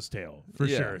hero's tale for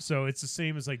Yeah. sure. So it's the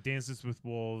same as like Dances with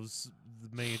Wolves,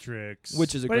 The Matrix,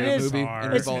 Which is a But it great is- movie. It's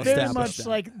And It's we've all very established much that.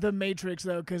 like The Matrix,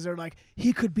 though, because they're like,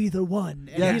 he could be the one.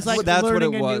 And Yeah, he's like that's what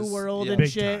learning it a was. new world Yeah. and Big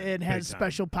shit time, and big has time.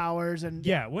 special powers. And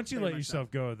Yeah, once you Very let much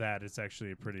yourself go with that, it's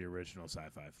actually a pretty original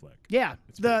sci-fi flick. Yeah,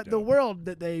 It's the pretty dope. world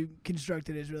that they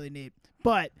constructed is really neat.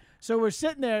 But so we're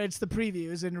sitting there, it's the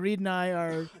previews, and Reed and I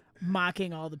are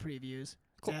mocking all the previews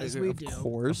as we do. Of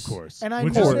course. Of course. And I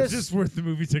Which noticed- is just worth the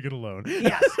movie ticket alone.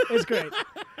 Yes, it's great.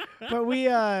 But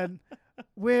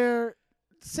we're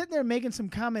sitting there making some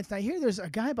comments. And I hear there's a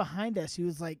guy behind us who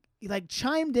was like, he like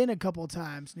chimed in a couple of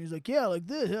times, and he was like, "Yeah, like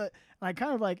this." And I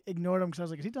kind of like ignored him because I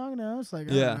was like, "Is he talking to us?" Like,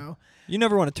 I Yeah. don't know. You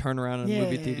never want to turn around in a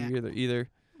movie Yeah. theater either.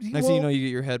 Next thing you know, you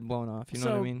get your head blown off. You know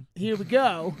what I so mean? Here we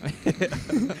go.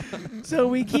 So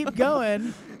we keep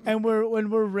going, and we're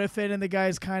riffing, and the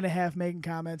guy's kind of half making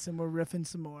comments, and we're riffing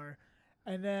some more.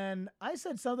 And then I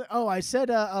said something. Oh, I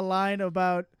said a line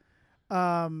about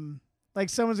like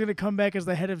someone's gonna come back as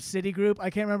the head of Citigroup. I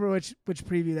can't remember which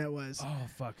preview that was. Oh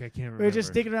fuck, I can't remember. We were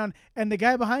just digging around, and the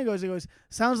guy behind he goes,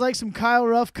 "Sounds like some Kyle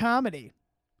Ruff comedy."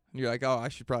 You're like, oh, I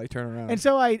should probably turn around. And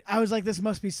so I was like, this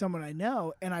must be someone I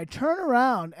know. And I turn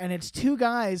around, and it's two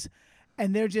guys,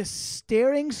 and they're just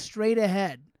staring straight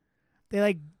ahead. They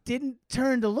like didn't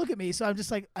turn to look at me, so I'm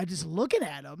just looking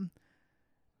at them,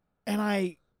 and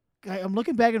I'm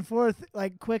looking back and forth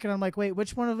like quick, and I'm like, wait,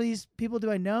 which one of these people do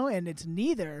I know? And it's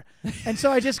neither. And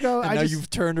so I just go, and now you've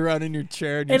turned around in your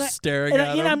chair and you're staring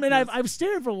at him. I've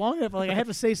stared for long enough. Like I have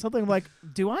to say something. I'm like,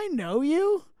 do I know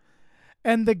you?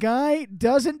 And the guy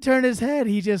doesn't turn his head.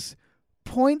 He just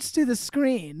points to the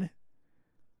screen.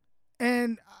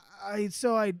 And I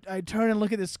turn and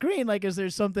look at the screen like, is there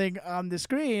something on the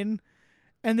screen?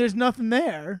 And there's nothing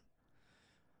there.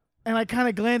 And I kind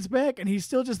of glance back, and he's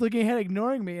still just looking ahead,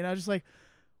 ignoring me. And I was just like,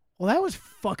 well, that was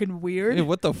fucking weird. Hey,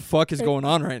 what the fuck is going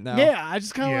on right now? Yeah, I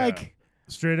just kind of Yeah. like...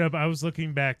 Straight up, I was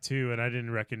looking back too, and I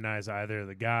didn't recognize either of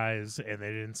the guys, and they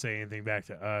didn't say anything back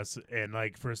to us. And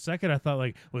like for a second, I thought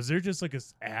like, was there just like a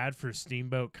ad for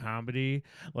Steamboat Comedy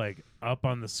like up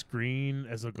on the screen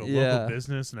as like a Yeah. local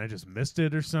business, and I just missed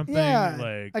it or something? Yeah,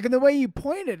 like in the way you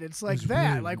pointed, it's it like was that.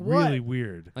 really, Like what? really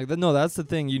weird. Like, no, that's the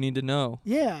thing you need to know.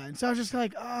 Yeah, and so I was just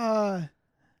like,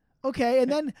 okay.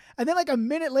 And then like a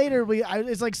minute later,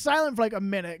 it's like silent for like a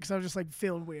minute because I was just like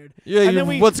feeling weird. Yeah, And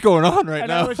then what's going on right and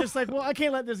now? I was just like, well, I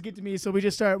can't let this get to me, so we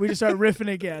just start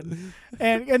riffing again,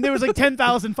 and there was like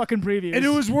 10,000 fucking previews. And it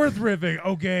was worth riffing.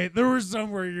 Okay, there was some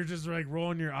where you're just like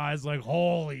rolling your eyes, like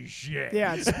holy shit.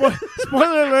 yeah.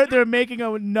 Spoiler alert: they're making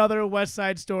another West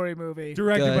Side Story movie.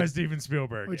 Directed Good. by Steven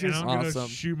Spielberg, Which and is I'm gonna awesome.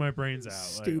 shoot my brains out.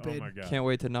 Stupid. Like, oh my god. Can't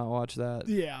wait to not watch that.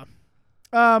 Yeah.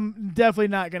 Definitely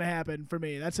not gonna happen for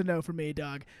me. That's a no for me,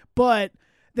 dog. But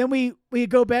then we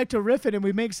go back to riffing and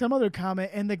we make some other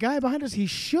comment, and the guy behind us, he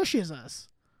shushes us.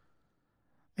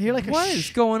 And you're like, What is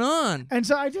going on? And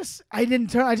so I didn't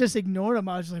turn. I just ignored him.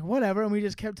 I was just like, whatever, and we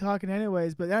just kept talking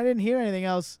anyways. But I didn't hear anything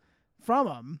else from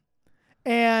him.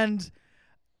 And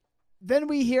then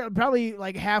we hear probably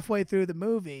like halfway through the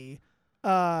movie,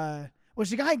 which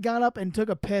the guy got up and took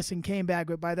a piss and came back,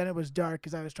 but by then it was dark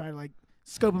because I was trying to like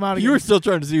scope him out again. You were still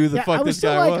trying to see who the Yeah, fuck I was this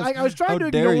still guy like, was. I was trying How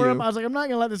to dare ignore you. him. I was like, I'm not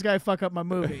gonna let this guy fuck up my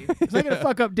movie. He's not gonna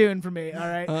fuck up Dune for me. All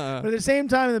right. Uh-uh. But at the same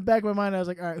time, in the back of my mind, I was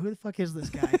like, all right, who the fuck is this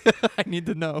guy? I need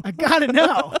to know. I gotta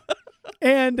know.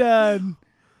 And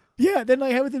yeah, then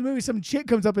like within the movie, some chick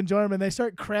comes up and joins him, and they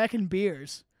start cracking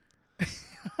beers,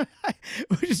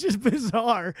 which is just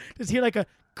bizarre. Just hear like a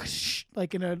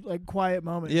like in a like quiet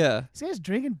moment. Yeah. This guy's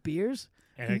drinking beers.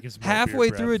 And I guess more Halfway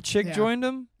beer through, a breath. chick Yeah. joined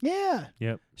him. Yeah,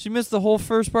 She missed the whole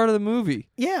first part of the movie.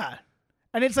 yeah.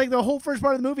 And it's like the whole first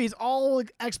part of the movie is all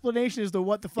like, explanation as to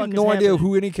what the You fuck have is no idea happening.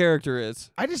 who any character is.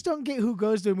 I just don't get who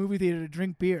goes to a movie theater to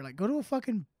drink beer. Like, go to a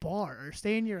fucking bar or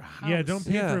stay in your house. Yeah, don't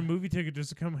pay Yeah. for a movie ticket just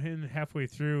to come in halfway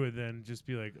through and then just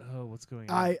be like, oh, what's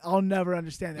going on? I'll never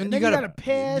understand that. And then you gotta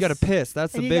piss. You gotta piss.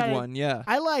 That's the and you big gotta- one. Yeah.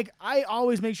 I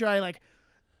always make sure I like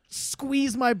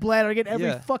squeeze my bladder, get every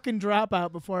Yeah. fucking drop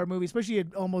out before a movie, especially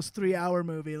an almost 3-hour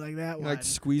movie like that You one. like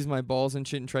squeeze my balls and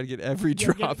shit and try to get every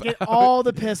Yeah, drop get out. all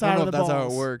the piss I out don't of know the if that's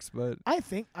balls. how it works, but I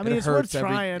think. I it mean, it's worth hurts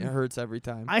trying. It hurts every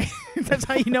time. That's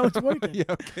how you know it's working. Yeah.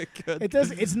 Okay. Good. It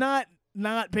does. It's not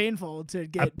painful to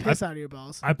get piss out of your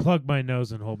balls. I plug my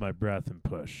nose and hold my breath and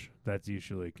push. That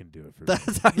usually can do it for me.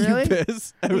 That's how Really? you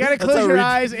piss. You gotta That's close how your Reed-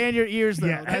 eyes and your ears though.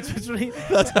 Yeah. That's what's really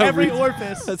That's how every Reed-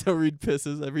 orifice. That's how Reed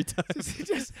pisses every time.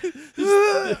 Just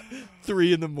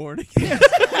 3 in.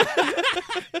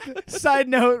 Side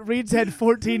note: Reed's had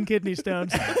 14 kidney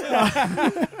stones.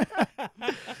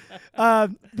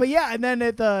 But yeah, and then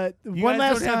at the You one guys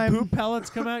last don't have time, poop pellets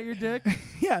come out your dick?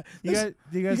 yeah, Do you guys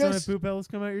you don't guys- have poop pellets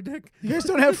come out your dick? you guys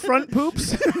don't have front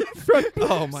poops. Front,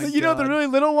 Oh my you know the God. really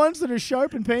little ones that are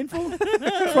sharp and painful.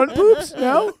 Front poops,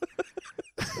 no.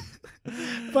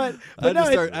 But no,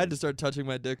 I had to start touching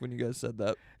my dick when you guys said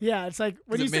that. yeah, it's like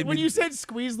when It you said, made when me- you said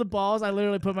squeeze the balls, I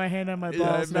literally put my hand on my balls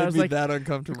Yeah, it and I made was me like, that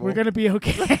uncomfortable. "We're gonna be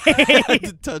okay."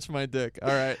 to touch my dick. All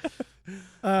right.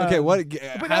 Okay. What?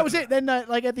 But that was it. Then,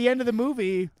 like at the end of the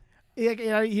movie, he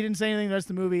didn't say anything the rest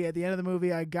of the movie. At the end of the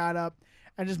movie, I got up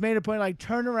and just made a point, like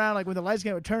turn around, like when the lights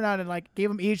came, I would turn around and like gave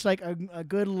them each like a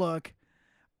good look.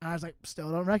 And I was like,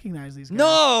 still don't recognize these guys.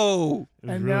 No. It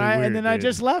was And really then weird, I dude.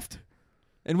 just left.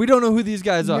 And we don't know who these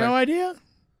guys are. No idea.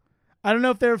 I don't know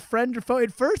if they're friend or foe.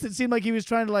 At first, it seemed like he was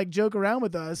trying to like joke around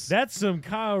with us. That's some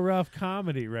Kyle Ruff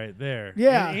comedy right there.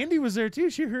 Yeah. And Andy was there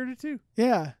too. She heard it too.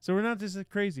 Yeah. So we're not just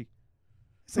crazy.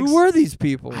 It's like, Who were these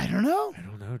people? I don't know. I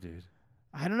don't know, dude.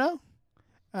 I don't know.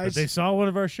 But they saw one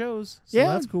of our shows. So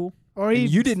Yeah. that's cool. Or And he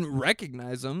you didn't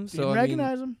recognize them, so didn't I mean,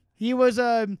 recognize him. He was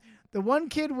the one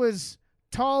kid was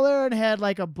taller and had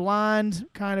like a blonde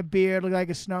kind of beard, looked like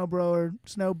a snow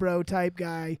bro type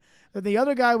guy. But the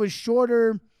other guy was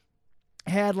shorter,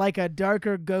 had like a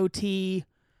darker goatee,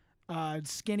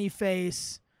 skinny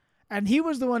face, and he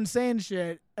was the one saying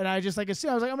shit. And I just like I was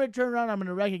like, I'm gonna turn around, I'm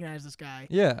gonna recognize this guy.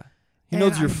 yeah, he And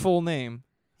knows your I- full name.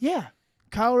 Yeah,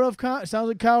 Kyle Ruff sounds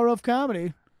like Kyle Ruff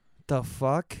comedy. The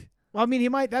fuck? Well, I mean, he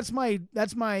might. That's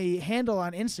my handle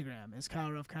on Instagram is Kyle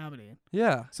Ruff comedy.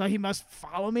 Yeah. So he must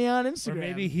follow me on Instagram. Or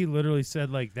maybe he literally said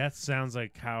like, "That sounds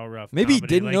like Kyle Ruff." Maybe he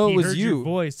comedy. didn't Like, know it he was heard you. Your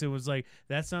voice. It was like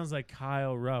that sounds like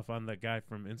Kyle Ruff on the guy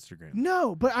from Instagram.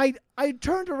 No, but I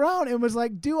turned around and was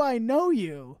like, "Do I know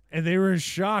you?" And they were in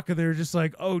shock, and they were just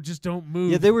like, "Oh, just don't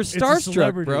move." Yeah, they were It's a starstruck,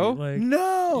 celebrity." bro. Like,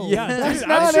 No. yeah, that's dude,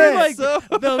 not I'm sure it. like So-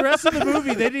 the rest of the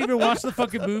movie, they didn't even watch the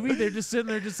fucking movie. They're just sitting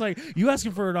there, just like, "You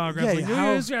asking for an autograph?" Yeah, like, "No,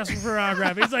 how- you're asking for an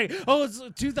autograph." He's like, "Oh, it's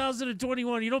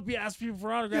 2021. You don't be asking people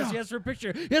for autographs. Yeah. You ask for a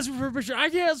picture. You ask for a picture. I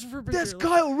can't ask for a picture." That's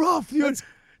Kyle Ruff. Dude.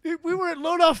 We were at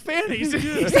Load Off Fannies.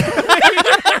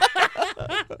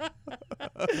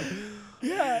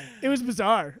 Yeah, it was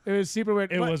bizarre. It was super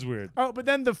weird. It But- was weird. Oh, but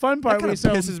then the fun That part kind was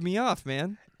of pisses me off,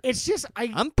 man. it's just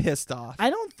I'm pissed off.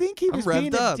 I don't think he I'm was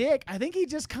being revved a up. dick. I think he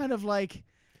just kind of like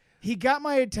he got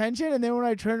my attention, and then when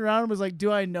I turned around and was like,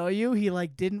 "Do I know you?" He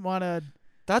like didn't want to.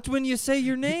 That's when you say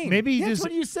your name. Maybe he That's just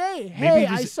what you say. maybe Hey, he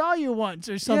I just- saw you once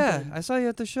or Yeah, something. I saw you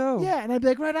at the show. Yeah, and I'd be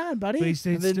like, "Right on, buddy." but he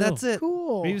stayed And then still. that's it.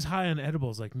 Cool. Maybe he was high on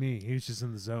edibles like me. He was just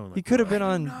in the zone. Like, He could have been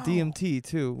on know. DMT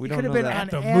too. We He don't could know have been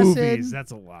that. on the acid. movies.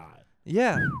 That's a lot.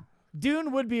 Yeah.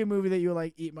 Dune would be a movie that you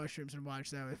like eat mushrooms and watch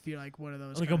though if you're like one of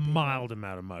those. Like kind a of people. mild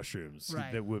amount of mushrooms.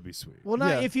 Right. That would be sweet. Well, not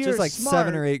yeah, if you're just like smart,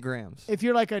 7 or 8 grams. If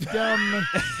you're like a dumb,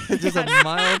 Just a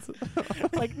mild,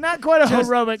 like not quite a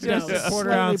heroic Just dose, a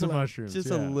quarter slightly ounce of below. mushrooms. just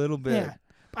yeah. a little bit. Yeah,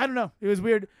 I don't know. It was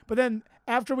weird. But then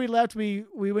after we left, we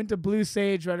went to Blue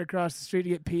Sage right across the street to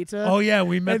get pizza. Oh yeah,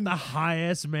 we met And the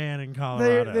highest man in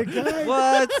Colorado. the guy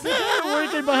What? the guy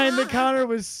working behind the counter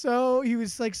was he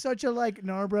was like such a like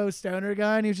Narbro stoner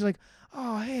guy, and he was just like,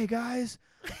 "Oh hey guys,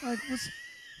 like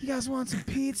you guys want some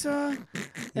pizza?"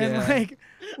 And Yeah. like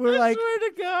we're like. Swear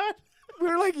to God. We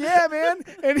were like, yeah, man.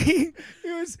 And he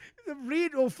was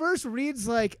Reed. Well, first Reed's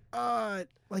like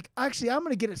actually, I'm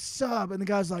gonna get a sub, and the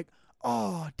guy's like,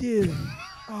 oh, dude,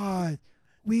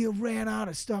 we ran out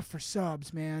of stuff for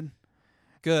subs, man.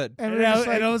 Good. And And, we're I, just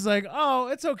like, and I was like, "Oh,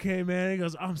 it's okay, man." He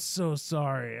goes, "I'm so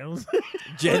sorry." I was like,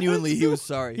 Genuinely, he was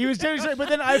sorry. he was genuinely sorry. But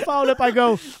then I followed up. I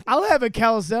go, I'll have a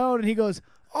calzone, and he goes,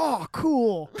 oh,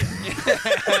 cool.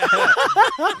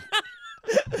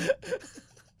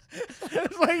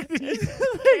 It's like,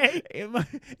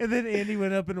 And then Andy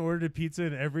went up and ordered a pizza,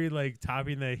 and every like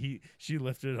topping that she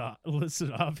listed off,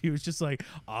 he was just like,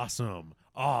 awesome.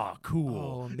 Oh,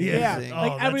 cool. Oh, Yeah, amazing.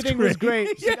 like that's everything was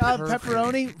great. She's like, Perfect.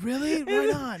 pepperoni, really?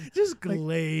 Right on. Just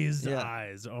glazed Yeah.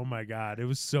 eyes. Oh my god, it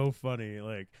was so funny.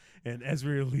 Like, and as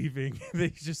we were leaving,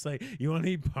 they just like, you want to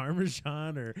eat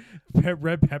Parmesan or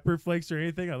red pepper flakes or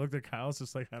anything? I looked at Kyle,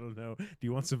 just like, I don't know. Do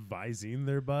you want some Visine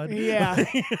there, bud? Yeah.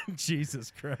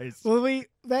 Jesus Christ. Well,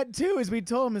 that too is we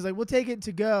told him is like we'll take it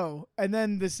to go, and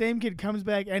then the same kid comes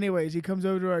back anyways. He comes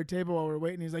over to our table while we're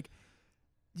waiting. He's like,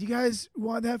 "You guys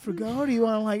want that for go, or do you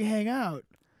want to like hang out?"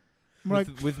 I'm like,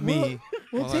 With me.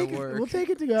 We'll while take I it. work. We'll take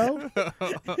it to go.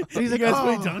 And he's like, You guys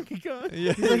 "Oh." play Donkey Kong?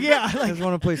 Yeah. He's like, "Yeah, You like, guys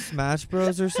want to play Smash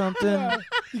Bros or something? yeah.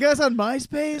 You guys on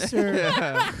MySpace or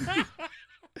Yeah.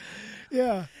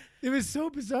 yeah." It was so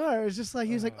bizarre. It was just like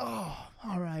he was like, "Oh,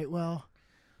 all right, well,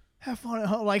 have fun at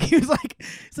home." Like he was like,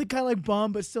 it's like kind of like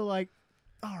bummed, but still like,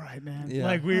 "All right, man." Yeah.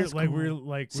 Like we're That's like cool. we're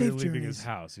like Safe we're leaving his journeys.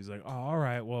 house. He's like, oh, all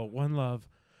right, well, one love.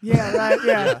 Yeah, right.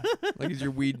 Yeah, Like he's your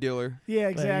weed dealer. yeah,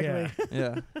 Like, exactly.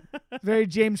 yeah. Yeah. Very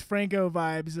James Franco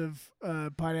vibes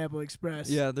of Pineapple Express.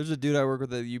 Yeah, there's a dude I work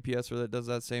with at UPS that does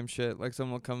that same shit. Like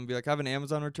someone will come and be like, I have an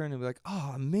Amazon return, and be like,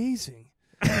 oh, amazing.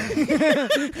 And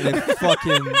it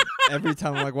fucking every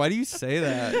time I'm like, why do you say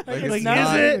that? Like, Like, it's is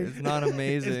not, it? it's not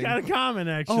amazing. It's kind of common,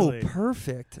 Oh, actually.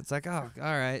 perfect. It's like, oh,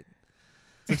 all right.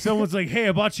 It's like someone's like, hey,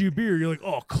 I bought you a beer. You're like,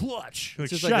 oh, clutch. Like,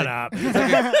 just shut like a- up. It's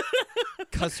like a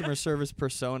customer service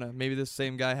persona. Maybe this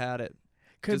same guy had it.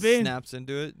 Could Just be. snaps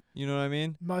into it. You know what I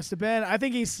mean? Must have been. I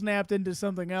think he snapped into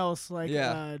something else like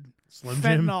Yeah. Slim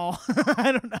Jim. fentanyl.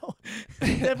 I don't know.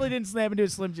 Definitely didn't snap into a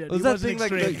Slim Jim. Well, He that wasn't thing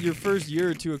like extreme. your first year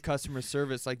or two of customer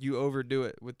service, like you overdo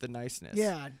it with the niceness.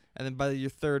 Yeah, And then by your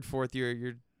third, fourth year,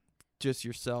 you're just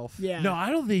yourself. yeah. No,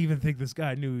 I don't even think this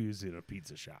guy knew he was in a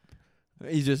pizza shop.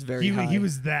 He's just very high. He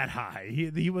was that high. He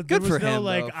was, Good there was for no him,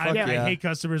 like, though. I Fuck yeah. hate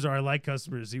customers or I like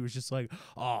customers. He was just like,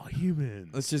 oh, humans.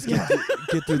 Let's just get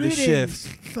through the Greetings, shifts.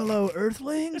 fellow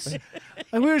Earthlings.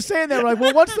 Like we were saying that, we're like,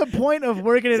 well, what's the point of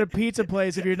working at a pizza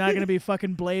place if you're not going to be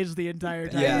fucking blazed the entire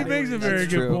time? Yeah, He makes a that's very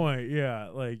good true. point. Yeah,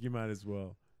 like you might as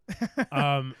well.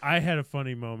 I had a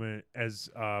funny moment as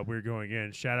we were going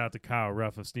in. Shout out to Kyle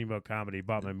Ruff of Steamboat Comedy.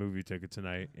 Bought my movie ticket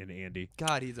tonight, and Andy.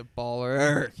 God, he's a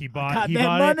baller. He bought. Got He that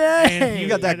bought money. it. And You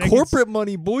got that and I corporate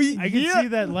money, boy. I can see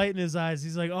that light in his eyes.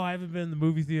 He's like, "Oh, I haven't been in the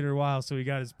movie theater in a while." So he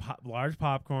got his large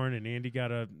popcorn, and Andy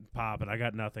got a pop, and I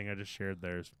got nothing. I just shared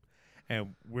theirs.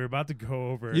 And we're about to go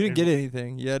over. You didn't and get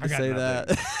anything. You had I to got say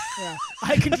nothing. that. Yeah.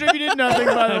 I contributed nothing,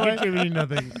 by the I way. contributed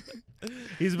nothing.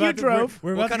 He's about You to, drove.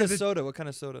 We're What about kind to of get soda? What kind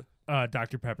of soda?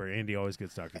 Dr. Pepper. Andy always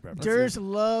gets Dr. Pepper. Durs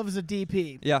loves a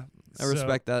DP. Yeah, I So-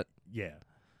 respect that. Yeah.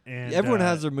 And Everyone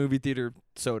has their movie theater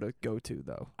soda go-to,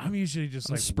 though. I'm usually just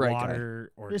I'm a like Sprite guy.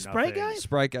 water or You're a Sprite nothing. guy?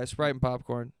 Sprite guy, Sprite and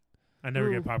popcorn. I never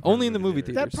Ooh. get popcorn. Only in the movie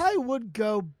theater. That probably would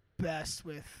go best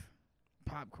with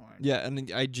popcorn. Yeah, and then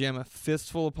I jam a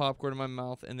fistful of popcorn in my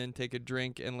mouth and then take a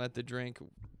drink and let the drink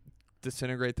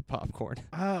disintegrate the popcorn.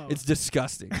 Oh. It's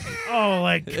disgusting. Oh,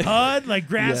 like cud, like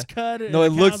grass cud. in No, a it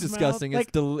looks cow's mouth? disgusting. Like-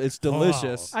 It's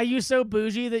delicious. Are you so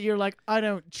bougie that you're like, I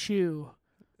don't chew?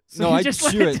 So No, you I just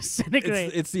chew let it.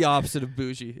 disintegrate. It's the opposite of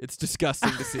bougie. It's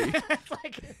disgusting to see. It's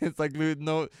like, It's like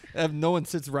no one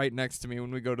sits right next to me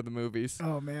when we go to the movies.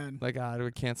 oh man, Like,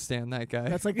 we can't stand that guy.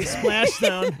 that's like the splash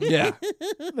zone. Yeah.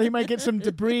 You might get some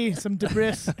debris, if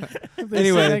they sit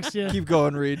Anyway, next to you. keep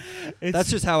going, Reed. It's- That's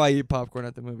just how I eat popcorn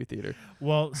at the movie theater.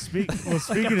 well. Speaking like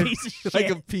a of, piece of shit. Like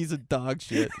a piece of dog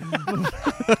shit. well,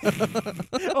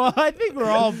 I think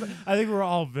we're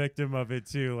all victim of it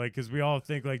too. Like, because we all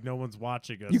think like no one's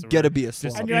watching us. You so gotta we're be a just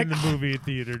slob. And in you're the like, movie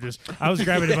theater. I was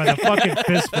grabbing it by the fucking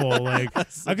fistful. Like,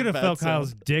 I could have bad felt sound.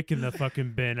 Kyle's dick in the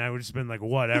fucking bin. I would just been like,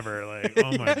 whatever. Like,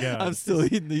 oh my god, I'm still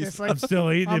eating these. It's like, I'm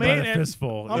still eating I'm it by eating the it.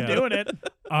 fistful. I'm yeah. doing it.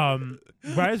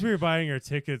 Right as we were buying our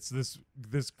tickets,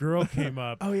 this girl came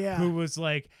up Oh yeah. who was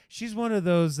like, she's one of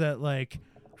those that like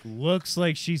looks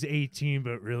like she's 18,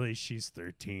 but really she's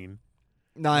 13.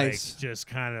 Nice. Like, just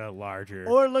kind of larger.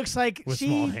 Or it looks like With she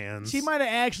small hands. she might have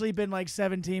actually been like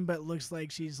 17, but looks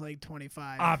like she's like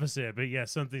 25. Opposite, but yeah,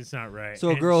 something's not right. So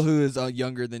a And girl who is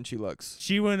younger than she looks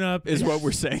she went up is what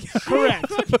we're saying. Correct,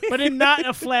 but in not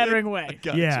a flattering way.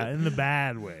 Gotcha. Yeah, in the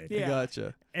bad way. Yeah.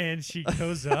 Gotcha. And she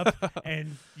goes up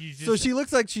and you just So she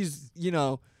looks like she's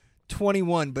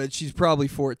 21, but she's probably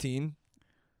 14.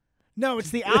 No, it's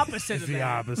the opposite it's of the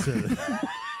that. opposite.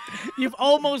 You've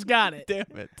almost got it. Damn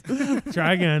it.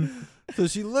 Try again. So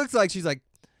she looks like she's like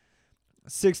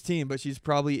 16, but she's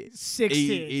probably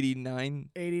 16, 89.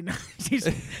 89. She's,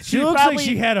 She she's looks probably, like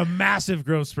she had a massive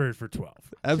growth spurt for 12.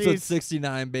 Episode She's-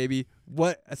 69, baby.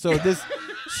 What? So this,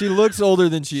 She looks older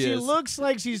than she She is. looks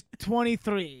like she's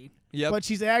 23, Yep. but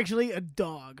she's actually a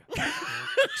dog.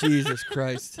 Jesus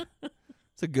Christ.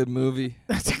 It's a good movie.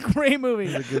 That's a great movie.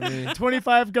 It's a good movie.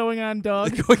 25 Going On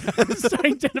Dog,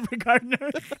 starring Jennifer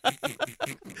Gardner.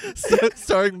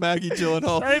 Starring Maggie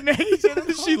Gyllenhaal. Starring Maggie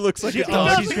Gyllenhaal. She looks like a She dog.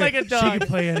 does she's look great. like a She dog. can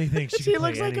play anything. She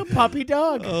looks like a puppy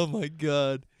dog. Oh my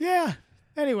god. Yeah.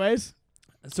 Anyways,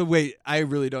 So wait, I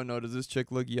really don't know. Does this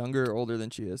chick look younger or older than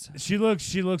she is? She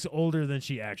looks older than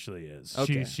she actually is.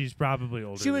 Okay. She's probably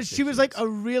older. she was like a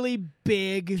really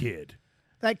big kid.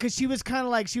 like because she was kind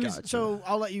of like she was. Gotcha. So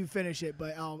I'll let you finish it,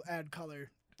 but I'll add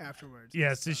color afterwards.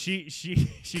 Yeah, so she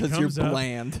Because comes you're up.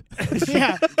 bland.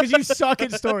 Yeah, because you suck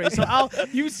at stories. So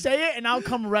you say it and I'll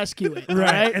come rescue it.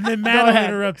 Right, and then Go Matt will ahead.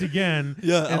 interrupt again.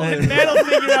 Yeah. and I'll- then And Matt'll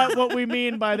figure out what we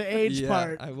mean by the age yeah,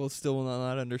 part. I will still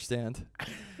not understand.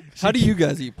 How do you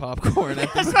guys eat popcorn? I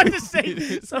was about to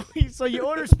say. So you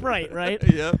order Sprite, right?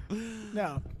 Yep.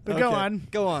 No, but go Okay. on.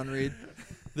 Go on, Reed.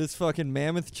 This fucking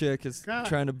mammoth chick is God.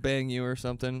 trying to bang you or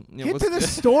something. You know, Get what's to the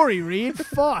story, Reed.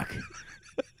 Fuck.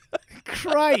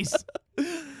 Christ.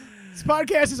 This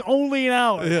podcast is only an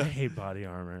hour. I Yeah. hate body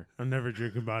armor. I'm never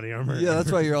drinking body armor. Yeah,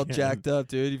 that's why you're all Yeah. jacked up,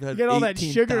 dude. You've had Get all that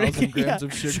sugar in 18,000 you. grams Yeah.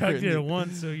 of sugar Chugged in it you.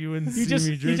 once so you wouldn't You see just-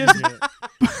 me you drinking just- it.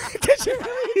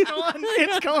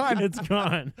 It's gone. It's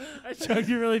gone. I chugged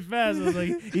it really fast. I was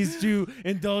like, he's too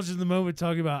indulged in the moment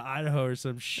talking about Idaho or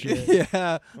some shit.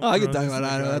 Yeah. Oh, I can throw talk this about in the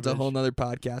Idaho. That's a garbage. whole nother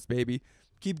podcast, baby.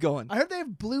 Keep going. I heard they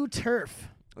have blue turf.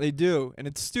 They do, and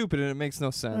it's stupid and it makes no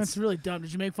That's sense. really dumb.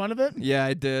 Did you make fun of it? Yeah,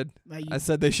 I did. I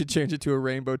said they should change it to a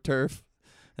rainbow turf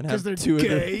and 'Cause have they're two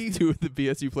gay. of the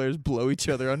BSU players blow each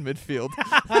other on midfield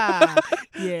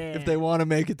Yeah. if they want to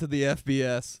make it to the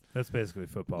FBS That's basically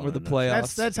football. or in the a nutshell.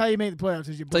 playoffs. That's how you make the playoffs.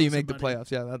 Is you That's how you blow make the somebody.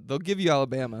 playoffs. Yeah, they'll give you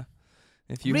Alabama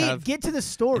if you Reed, have get to the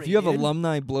story. if you have dude.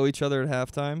 alumni blow each other at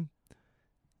halftime.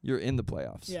 You're in the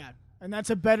playoffs. Yeah, and that's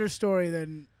a better story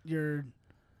than your.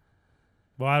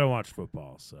 Well, I don't watch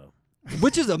football, so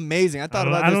Which is amazing. I thought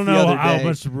about I this don't the know other how day.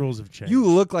 much the rules have changed. You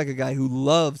look like a guy who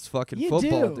loves fucking You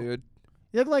football, do. dude.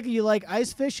 You look like you like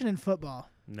ice fishing and football.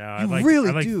 No, I You like really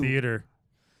I like do. theater.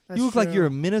 That's You look like true. you're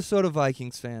a Minnesota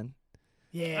Vikings fan.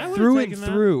 Yeah. I would've Through and taken that.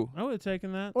 through. I would have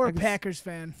taken that. Or I a can s- Packers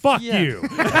fan. Fuck Yeah. you.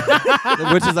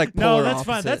 Which is like No, polar that's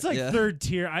fine. opposite. That's like Yeah. third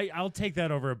tier. I'll take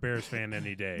that over a Bears fan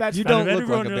any day. That's You fine. don't look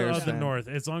Everyone like a Bears of the fan. North.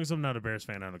 As long as I'm not a Bears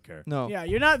fan, I don't care. No. Yeah,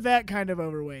 you're not that kind of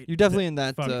overweight. You're definitely in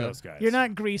that. Fuck those guys. You're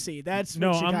not greasy. That's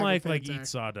No, what I'm Chicago like fans eat are.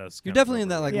 sawdust. You're kind of definitely in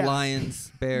that like Yeah.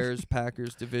 Lions, Bears,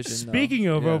 Packers division. though. Speaking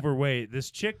of Yeah. overweight,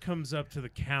 this chick comes up to the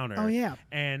counter. Oh yeah.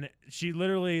 And she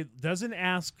literally doesn't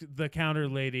ask the counter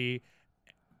lady,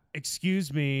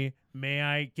 "Excuse me, may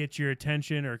I get your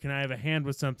attention, or can I have a hand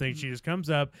with something?" She just comes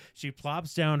up, she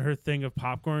plops down her thing of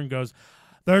popcorn, and goes,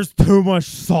 "There's too much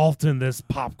salt in this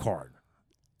popcorn."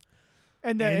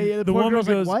 And And the the poor woman girl's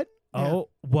goes, like, "What?" Oh,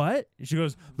 what? She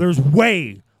goes, "There's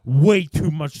way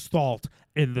too much salt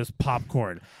in this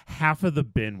popcorn. Half of the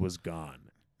bin was gone."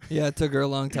 Yeah, it took her a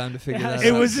long time to figure that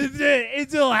It out. was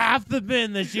until half the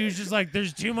bin that she was just like,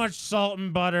 "There's too much salt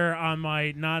and butter on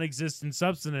my non-existent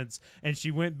substance," and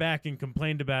she went back and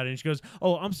complained about it. And she goes,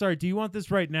 "Oh, I'm sorry. Do you want this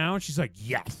right now?" And she's like,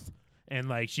 "Yes." And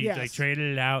like she Yes. like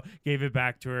traded it out, gave it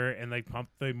back to her, and like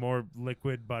pumped the more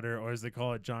liquid butter, or as they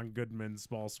call it, John Goodman's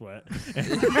small sweat,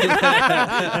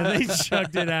 and they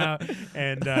chugged it out,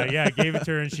 and gave it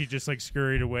to her, and she just like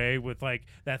scurried away with like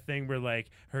that thing where like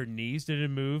her knees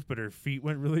didn't move, but her feet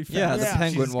went really fast. Yeah, the She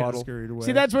penguin just kinda waddle. Scurried away.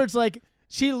 See, that's where it's like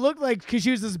she looked like because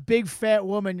she was this big fat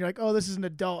woman. You're like, oh, this is an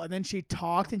adult, and then she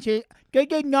talked and she,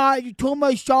 not you too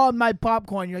much salt in my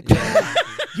popcorn. You're like, "Oh,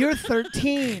 you're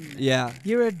 13. Yeah.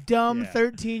 You're a dumb Yeah.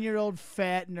 13-year-old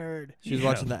fat nerd." She was Yeah.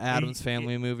 watching the Adams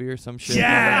Family movie or some shit.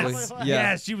 Yes, probably.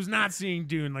 yes, she was not seeing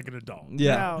Dune like an adult.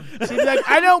 Yeah. No. She'd be like,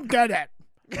 I don't get it.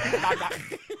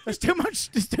 There's too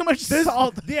much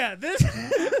salt. Yeah, there's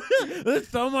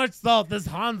so much salt. This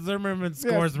Hans Zimmerman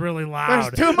score is really There's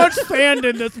loud. too much sand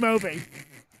in this movie.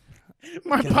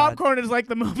 My God. popcorn is like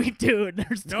the movie Dune.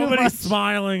 There's too Nobody's much.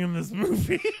 smiling in this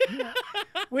movie.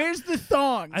 Where's the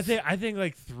thongs? I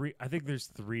think there's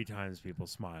 3 times people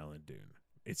smile in Dune.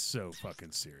 It's so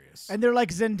fucking serious. And they're like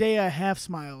Zendaya half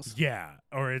smiles. Yeah,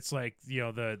 or it's like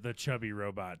the chubby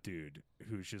robot dude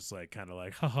who's just like kind of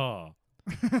like, haha,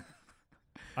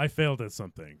 I failed at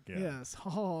something. Yeah. Yes.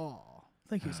 Oh,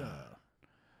 thank you, sir.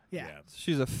 Yeah.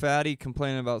 She's a fatty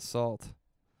complaining about salt.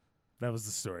 That was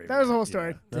the story. That was the man. whole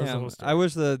story. That was the Damn, whole story. I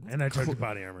wish the And I took the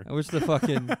body armor. I wish the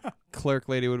fucking clerk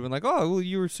lady would have been like, "Oh, well,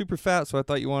 you were super fat, so I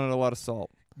thought you wanted a lot of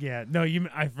salt." Yeah, no,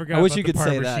 I forgot. I wish about you the could part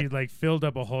say where that. She like filled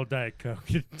up a whole Diet Coke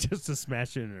just to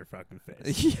smash it in her fucking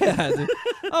face. Yeah.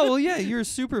 Oh well, yeah, you're a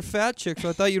super fat chick, so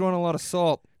I thought you'd want a lot of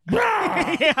salt.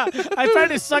 Yeah, I tried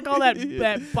to suck all that Yeah.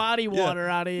 that body water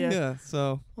out of you. Yeah,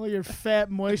 so All your fat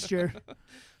moisture.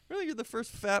 really you're the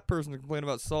first fat person to complain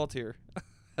about salt here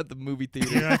at the movie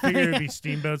theater. You know, I figured it'd be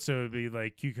Steamboat, so it'd be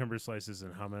like cucumber slices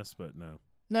and hummus, but no.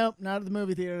 Nope, not at the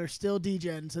movie theater. There's still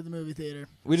degens at the movie theater.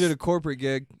 We did a corporate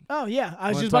gig. Oh yeah, I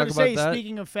was Wanna just about talk to say. about that?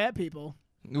 Speaking of fat people,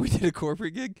 We did a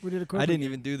corporate gig. we did a corporate I didn't gig.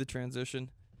 even do the transition.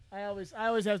 I always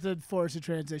have to force a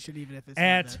transition, even if it's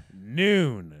At not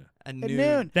noon. At that. At noon.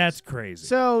 noon. That's crazy.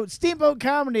 So Steamboat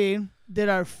Comedy did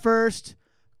our first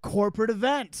corporate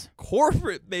event.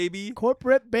 Corporate, baby.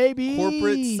 Corporate baby.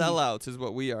 Corporate sellouts is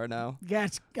what we are now.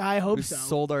 Yes, I hope We so.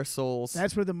 sold our souls.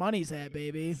 That's where the money's at,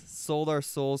 baby. Sold our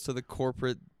souls to the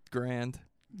corporate grand.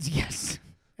 Yes,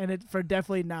 and it for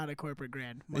definitely not a corporate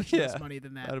grand. Much Yeah. less money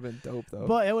than that. That'd have been dope though.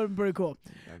 But it would have been pretty cool.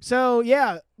 So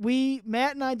yeah,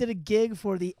 Matt and I did a gig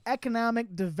for the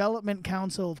Economic Development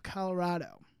Council of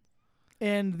Colorado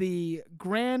in the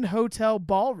Grand Hotel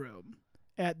Ballroom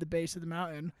at the base of the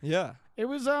mountain. Yeah. It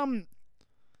was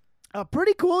a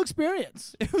pretty cool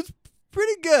experience. It was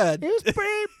pretty good. It was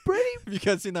pretty Have you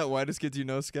guys seen that Whitest Kids You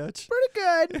Know sketch?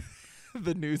 good.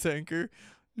 The news anchor.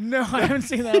 No, I haven't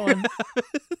seen that one.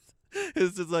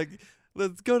 It's just like,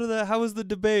 let's go to the, how was the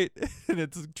debate? And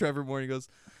it's Trevor Moore, and he goes,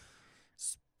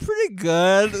 it's pretty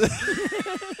good.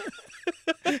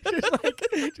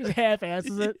 just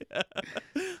half-asses it.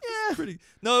 Yeah. Pretty.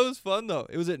 No, it was fun, though.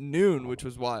 It was at noon, which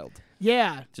was wild.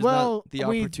 Yeah. Just Well, not the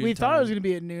we opportune thought it was time. going to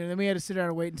be at noon, and then we had to sit down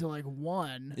and wait until like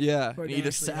 1. Yeah, For it and to eat a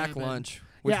actually sack happen. lunch,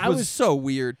 which Yeah, I was was- so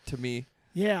weird to me.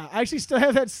 Yeah, I actually still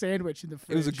have that sandwich in the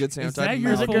fridge. It was a good sandwich. Is I that didn't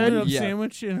your Is it know. good? folded up Yeah.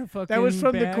 sandwich in a fucking That was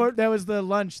from bag? the court. That was the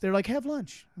lunch. They're like, have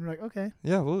lunch. I'm like, okay.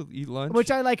 Yeah, we'll eat lunch. Which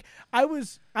I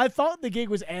thought the gig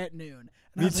was at noon.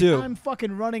 And Me I was too. Like, I'm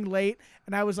fucking running late,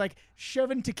 and I was like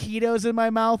shoving taquitos in my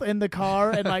mouth in the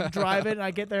car and like driving. And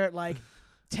I get there at like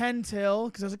 10 till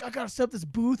because I was like, I gotta set up this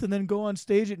booth and then go on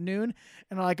stage at noon.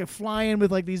 And I fly in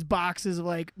with like these boxes of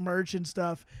like merch and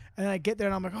stuff. And then I get there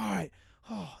and I'm like, all right.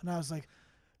 Oh, and I was like,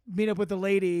 meet up with the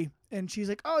lady, and she's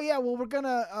like, oh yeah, well we're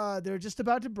gonna they're just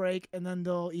about to break, and then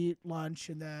they'll eat lunch,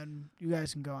 and then you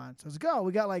guys can go on. So I was like, oh,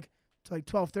 we got like to like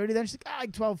 12:30. Then she's like,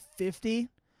 like 12:50.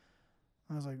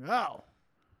 I was like, oh,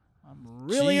 I'm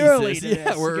really Jesus, early to yeah,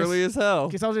 this. we're early as hell.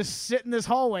 Because I'll just sit in this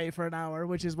hallway for an hour,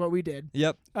 which is what we did.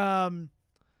 Yep.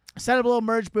 Set up a little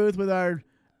merch booth with our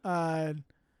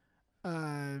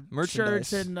Merchandise.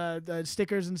 shirts and the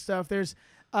stickers and stuff. There's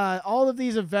all of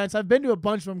these events. I've been to a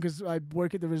bunch of them because I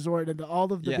work at the resort, and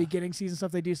all of the Yeah. beginning season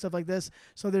stuff, they do stuff like this.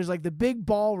 So there's like the big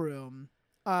ballroom,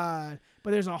 but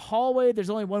there's a hallway. There's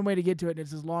only one way to get to it, and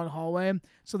it's this long hallway.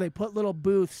 So they put little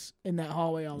booths in that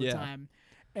hallway all the Yeah. time.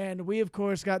 And we, of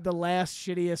course, got the last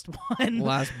shittiest one.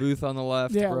 Last booth on the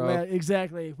left, yeah, bro.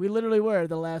 exactly. We literally were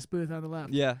the last booth on the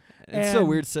left. Yeah. It's so And-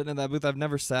 weird sitting in that booth. I've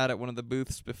never sat at one of the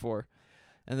booths before.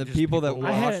 And the Just people that people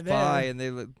I had walk it by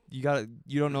there. and you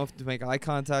don't know if to make eye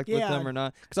contact with Yeah. them or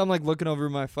not. Because I'm like looking over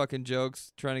my fucking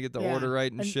jokes, trying to get the Yeah. order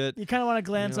right and shit. You kind of want to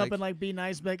glance you're up like- and like be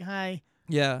nice, be like, hi.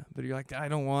 Yeah, but you're like, I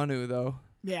don't want to though.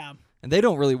 Yeah. And they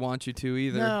don't really want you to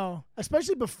either. No,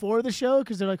 especially before the show,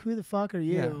 because they're like, who the fuck are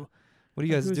you? Yeah. What are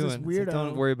you Like, guys who's this doing? It's like,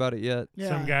 don't weirdo? worry about it yet. Yeah.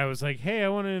 Some guy was like, "Hey, I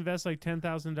want to invest like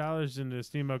 $10,000 into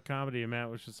Steamboat Comedy," and Matt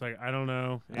was just like, "I don't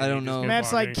know." And I don't he just know. kept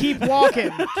Matt's like, walking. keep walking.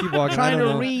 Keep walking. I Trying don't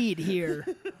to know. read here.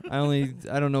 I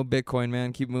don't know Bitcoin,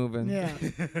 man. Keep moving. Yeah.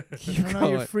 Keep I don't know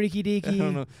your going. freaky I deaky.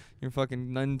 don't know. Your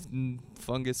fucking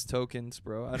fungus tokens,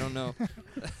 bro. I don't know.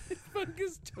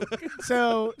 Fungus token.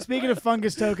 So, speaking of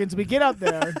fungus tokens, we get up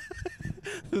there.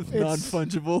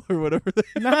 Non-fungible or whatever.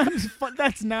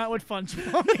 That's not what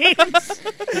fungible means.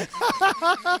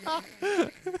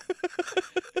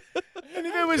 And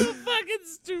if it was Fucking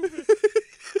stupid.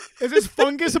 Is this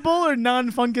fungusable or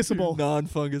non-fungusable?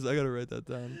 Non-fungus. I gotta write that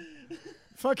down.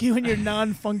 Fuck you and your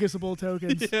non-fungusable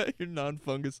tokens. Yeah, your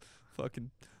non-fungus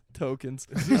fucking tokens.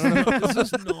 Is this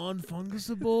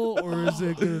non-fungusable or is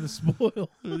it gonna spoil?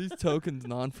 Are these tokens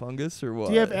non-fungus or what?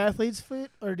 Do you have athlete's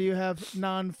foot or do you have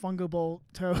non-fungible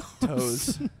toes?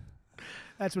 toes?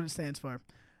 That's what it stands for.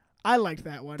 I liked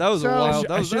that one. That was a So, wild-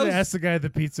 I was- should that have was- asked the guy at the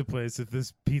pizza place if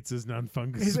this pizza's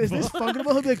non-fungusable. Is this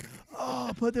fungible? He'll be like,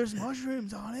 oh, but there's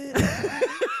mushrooms on it.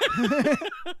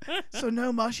 So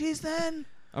no mushies then?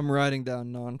 I'm writing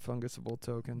down non-fungusable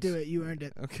tokens. Do it. You earned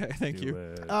it. Okay, thank you.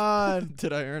 it.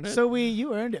 Did I earn it? So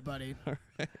you earned it, buddy. All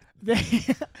right.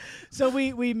 So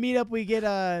we meet up. We get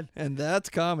And that's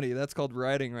comedy. That's called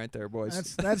writing right there,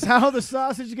 boys. That's how the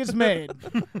sausage gets made.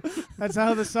 That's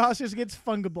how the sausage gets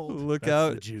fungible. Look That's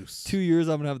out. the juice. 2 years,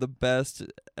 I'm going to have the best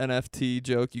NFT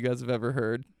joke you guys have ever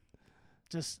heard.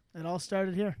 Just it all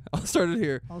started here. I'll start it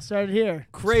here. All started here.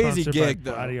 Crazy Sponsored by gig,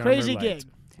 though. Body Armor Crazy Light. gig.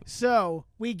 So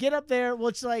we get up there. Well,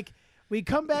 it's like we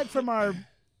come back from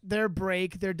their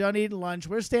break. They're done eating lunch.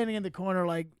 We're standing in the corner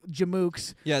like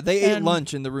jamooks. Yeah, they ate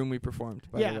lunch in the room we performed,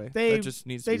 by the way. That just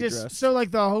needs to be addressed. So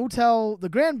like the hotel, the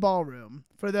Grand Ballroom,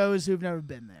 for those who've never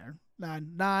been there,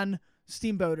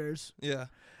 non-steamboaters. Yeah.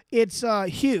 It's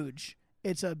huge.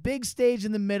 It's a big stage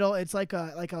in the middle. It's like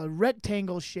a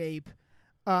rectangle shape.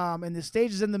 And the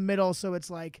stage is in the middle, so it's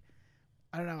like,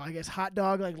 I don't know, I guess hot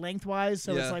dog like lengthwise,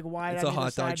 so it's like wide. It's on a the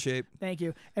hot side. dog shape. Thank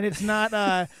you. And it's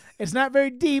not it's not very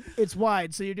deep. It's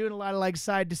wide, so you're doing a lot of like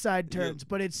side to side turns.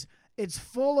 But it's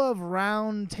full of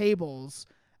round tables,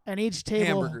 and each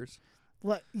table Hamburgers.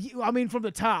 I mean, from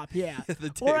the top, yeah.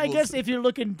 The Or I tables. guess if you're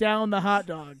looking down the hot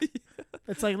dog,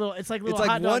 it's like little. It's like It's hot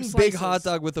like dog one big slices hot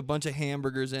dog with a bunch of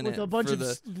hamburgers in with it. a bunch for of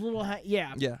the, little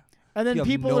yeah. yeah. And then You have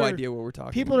people no are idea what we're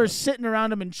talking people about. are sitting around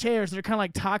them in chairs. They're kind of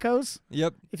like tacos.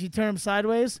 Yep. If you turn them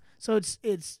sideways, so it's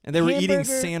And they were eating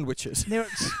hamburger- sandwiches. They were,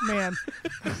 man,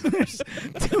 there's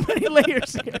too many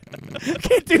layers here. I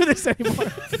can't do this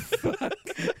anymore.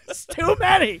 It's too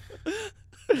many.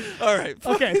 All right.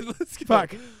 Okay. Let's go.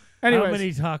 Fuck. Anyways, How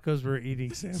many tacos were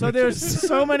eating sandwiches? so there's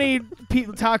so many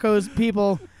tacos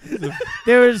people.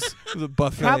 There was It was a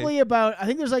buffet. probably about, I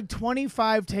think there's like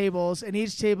 25 tables, and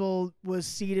each table was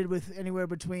seated with anywhere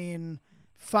between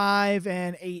 5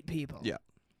 and 8 people. Yeah.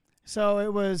 So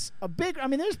it was a big, I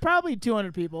mean, there's probably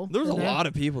 200 people. There was a in there. lot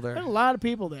of people there. There's a lot of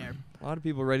people there. A lot of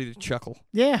people ready to chuckle.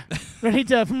 Yeah. Ready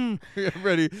to,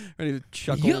 ready to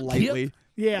chuckle Yuck, lightly.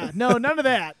 Yeah, no, none of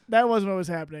that. That wasn't what was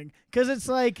happening. Because it's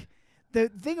like, the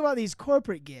thing about these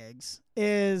corporate gigs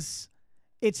is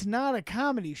it's not a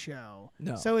comedy show.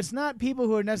 No. So it's not people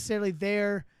who are necessarily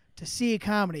there to see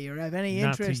comedy or have any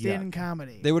Not to interest in yuck.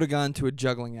 comedy. They would have gone to a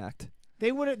juggling act.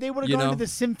 They would have You gone know? to the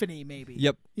symphony maybe.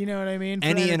 Yep. You know what I mean? For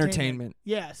Any entertainment.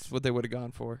 Yes. That's what they would have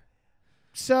gone for.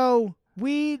 So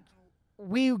we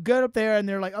got up there and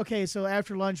they're like, okay, so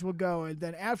after lunch we'll go. And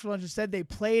then after lunch instead they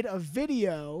played a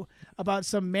video about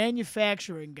some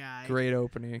manufacturing guy. Great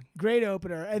opening. Great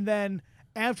opener. And then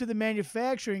after the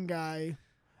manufacturing video,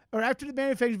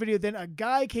 then a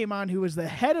guy came on who was the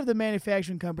head of the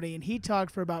manufacturing company, and he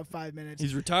talked for about 5 minutes.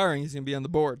 He's retiring. He's going to be on the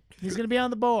board. He's going to be on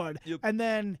the board. Yep. And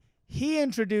then he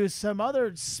introduced some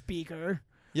other speaker.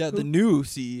 Yeah, the new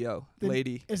CEO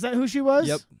lady. Is that who she was?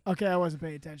 Yep. Okay, I wasn't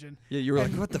paying attention. Yeah, you were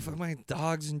like, what the fuck, my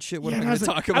dogs and shit? What Yeah, am and I I going was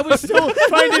to like- talk about? I was still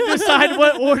trying to decide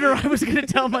what order I was going to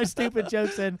tell my stupid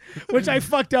jokes in, which I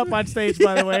fucked up on stage,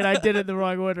 by the way, and I did it in the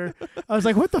wrong order. I was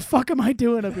like, what the fuck am I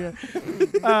doing up here?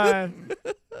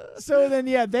 So then,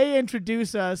 yeah, they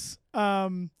introduce us,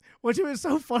 which was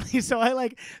so funny. So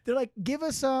they're like, give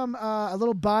us a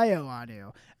little bio on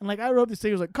you. And like, I wrote this thing,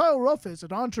 it was like, Kyle Ruff is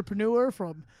an entrepreneur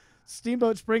from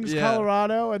Steamboat Springs, Yeah.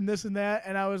 Colorado, and this and that.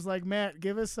 And I was like, Matt,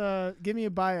 give me a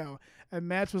bio. And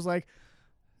Matt was like,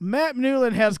 Matt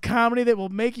Newland has comedy that will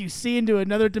make you see into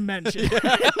another dimension.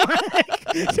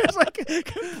 Just like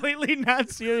completely not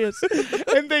serious.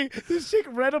 And this chick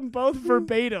read them both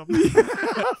verbatim.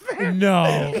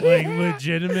 No, like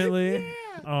legitimately. Yeah.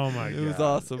 Oh my god, It was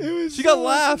awesome. It was She got so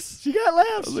laughs. She got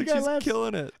laughs. Like, She got she's laughs.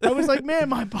 killing it. I was like, man,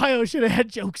 my bio should have had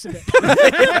jokes in it.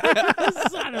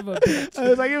 Son of a bitch. I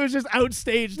was like, it was just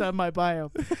outstaged on my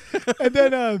bio. And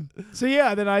then,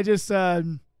 then I just,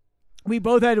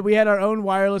 we had our own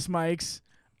wireless mics.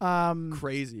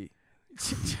 Crazy.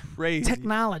 Crazy.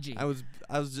 Technology. I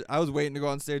was waiting to go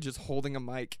on stage just holding a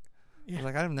mic. I was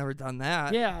like, I've never done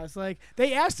that. Yeah, it's like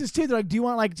they asked us too. They're like, "Do you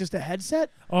want like just a headset?"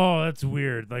 Oh, that's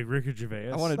weird. Like Ricky Gervais.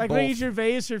 I wanted Like both. Ricky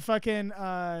Gervais or fucking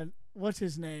what's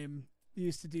his name? He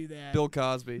used to do that. Bill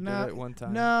Cosby No, did it one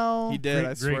time. No, He did. Great-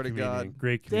 I swear great to comedian. God.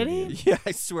 Great Did he? comedian. Yeah,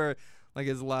 I swear. Like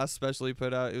his last special he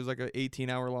put out, it was like an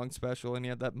 18-hour-long special, and he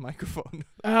had that microphone.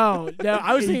 Oh no,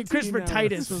 I was thinking 18 Christopher hours.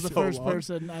 Titus was the So first long.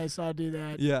 person I saw do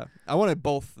that. Yeah, I wanted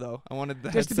both though. I wanted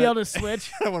the Just to headset. be able to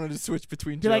switch. I wanted to switch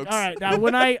between Be jokes. like, all right, now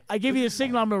when I give you a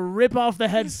signal, I'm gonna rip off the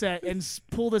headset and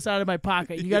pull this out of my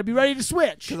pocket. You gotta be ready to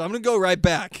switch. Because I'm gonna go right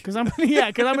back. Because I'm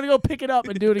gonna go pick it up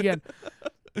and do it again.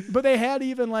 But they had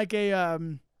even like a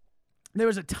there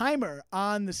was a timer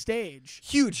on the stage.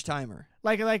 Huge timer.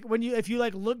 Like if you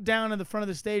look down in the front of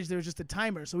the stage, there was just a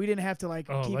timer, so we didn't have to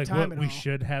Oh, keep like time what at we all.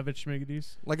 should have at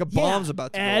Schmiggity's. Like a Yeah, bomb's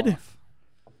about to Ed. go off.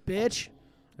 Bitch.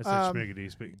 That's at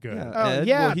Schmiggity's, but good. Yeah, Oh, Ed.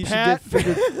 yeah, well, he Pat. should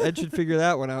Ed should figure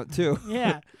that one out too.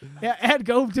 Yeah. Ed,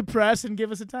 go to press and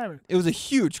give us a timer. It was a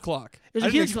huge clock. It was I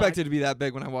a didn't huge expect clock. it to be that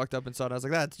big when I walked up and saw it. I was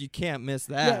like, you can't miss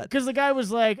Yeah, that. because the guy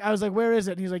was like, I was like, where is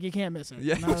it? And he's like, you can't miss it.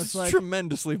 Yeah, And it I was was like,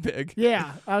 tremendously big.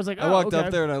 yeah. I was like, I walked okay.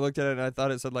 up there and I looked at it and I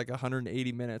thought it said like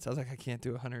 180 minutes. I was like, I can't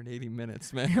do 180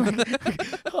 minutes, man.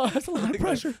 Oh, that's a lot of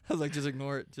pressure. I was like, just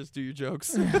ignore it. Just do your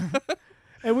jokes.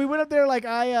 And we went up there like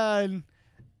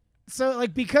So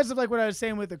like because of like what I was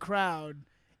saying with the crowd,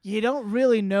 you don't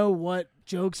really know what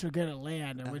jokes are gonna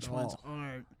land and which ones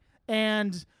aren't.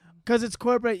 And because it's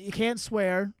corporate, you can't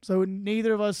swear, so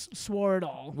neither of us swore at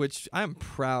all. Which I'm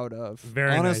proud of.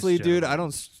 Very honestly, nice, dude. Joe. I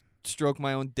don't stroke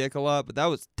my own dick a lot, but that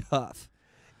was tough.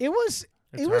 It was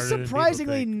It's it was harder than people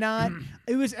surprisingly think. not.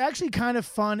 It was actually kind of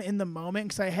fun in the moment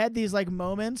because I had these like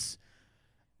moments.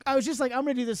 I was just like, I'm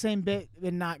gonna do the same bit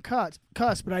and not cuss,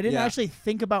 but I didn't Yeah. actually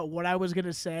think about what I was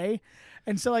gonna say,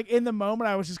 and so like in the moment,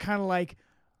 I was just kind of like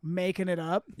making it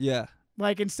up. Yeah.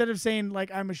 Like instead of saying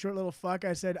like I'm a short little fuck,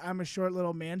 I said I'm a short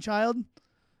little man child,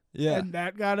 Yeah. and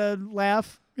that got a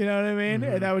laugh. You know what I mean?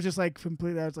 Mhm. And that was just like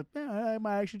completely. I was like, yeah, I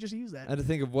might actually just use that. I had to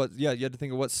think of what. Yeah, you had to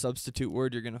think of what substitute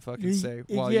word you're gonna fucking say.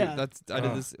 While yeah. you, that's I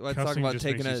did this. I was talking Cussing about just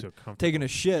taking makes you a so comfortable. taking a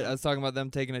shit. I was talking about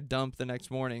them taking a dump the next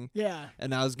morning, Yeah.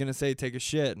 and I was gonna say take a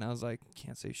shit, and I was like,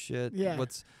 can't say shit. Yeah.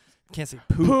 Can't say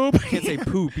poop. Poop. Can't say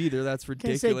poop either. That's Can't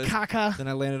ridiculous. say caca. Then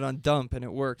I landed on dump, and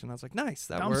it worked, and I was like, nice,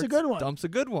 that Dump's a works. good one. Dump's a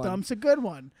good one. Dump's a good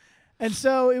one. And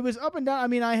so it was up and down. I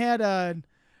mean, I had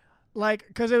like,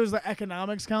 because it was the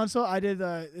economics council, I did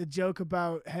a joke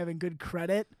about having good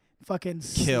credit. Fucking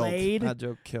Killed. slayed. That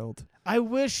joke killed. I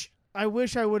wish I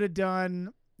would have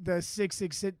done the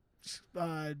 666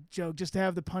 joke just to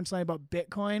have the punchline about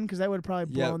Bitcoin, because that would have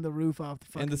probably Yep. blown the roof off the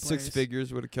fucking And the place. 6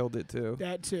 figures would have killed it too.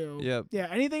 That too. Yep. Yeah,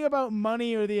 anything about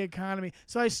money or the economy.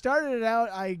 So I started it out.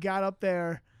 I got up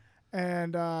there,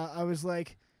 and I was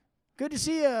like, "Good to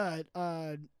see you,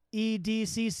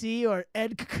 EDCC or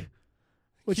EDC,"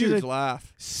 which Huge is a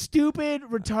laugh. stupid,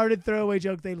 retarded throwaway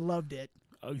joke. They loved it.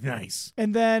 Oh, nice.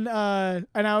 And then, and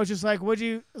I was just like, I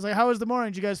was like, how was the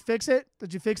morning? Did you guys fix it?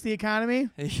 Did you fix the economy?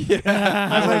 Yeah.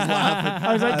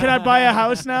 I was like, can I buy a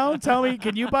house now? Tell me,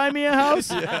 can you buy me a house?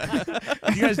 You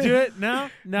guys do it? No?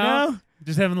 No?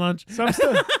 Just having lunch? So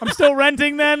I'm still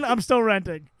renting then? I'm still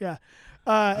renting. Yeah.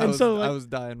 I And so like, was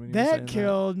dying when you were saying that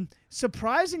killed.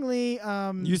 Surprisingly,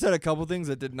 You said a couple things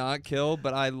that did not kill,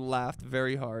 but I laughed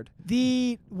very hard.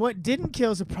 what didn't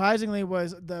kill surprisingly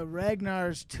was the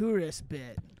Ragnar's tourist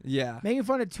bit. Yeah. Making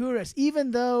fun of tourists, even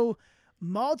though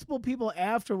multiple people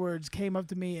afterwards came up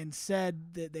to me and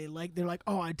said that they're like,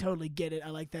 oh, I totally get it. I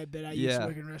like that bit. I used to Yeah.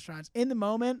 work in restaurants. In the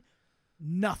moment,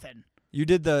 nothing. You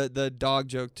did the dog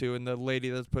joke too, and the lady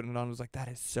that's putting it on was like, "That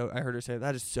is so." I heard her say,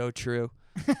 "That is so true."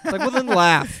 It's like, well, then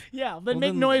laugh. Yeah, then Well,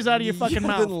 make noise out of your fucking yeah,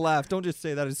 mouth. Then laugh. Don't just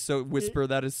say that is so. Whisper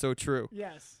that is so true.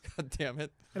 Yes. God damn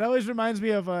it. It always reminds me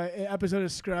of an episode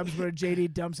of Scrubs where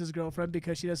JD dumps his girlfriend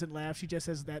because she doesn't laugh. She just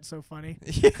says, "That's so funny."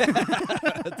 Yeah.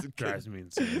 That's good. Drives me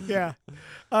insane. Yeah.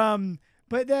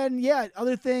 But then, yeah,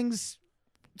 other things.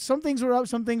 Some things were up,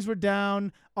 some things were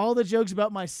down. All the jokes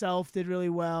about myself did really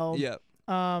well. Yeah.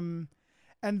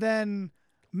 And then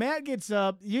Matt gets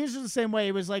up, usually the same way.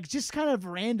 It was like just kind of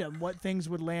random what things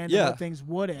would land Yeah. and what things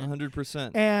wouldn't.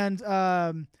 100%. And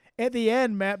at the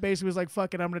end, Matt basically was like,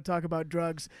 "Fuck it, I'm going to talk about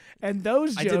drugs." And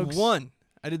those I jokes. did one.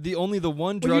 I did only the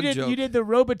one Well, drug you did, joke. You did the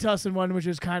Robitussin one, which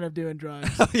was kind of doing drugs.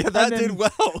 Yeah, that and did then-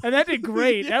 well. And that did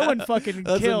great. Yeah. That one fucking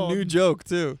That's killed. a new joke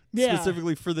too. Yeah.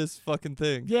 Specifically for this fucking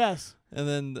thing. Yes. And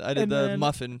then I did And the then-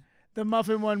 muffin. The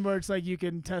muffin one where it's like you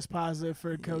can test positive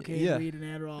for cocaine, Yeah. weed, and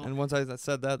Adderall. And once I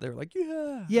said that, they were like,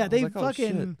 "Yeah." Yeah, I was they like, "Oh, shit."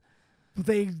 fucking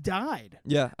they died.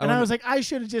 Yeah. And I was like, I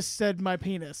should have just said my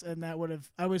penis, and that would have.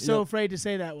 I was so Yep. afraid to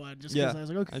say that one, just Yeah. because I was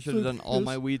like, okay. I should have done all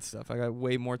my weed stuff. I got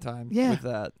way more time Yeah. with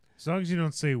that. As long as you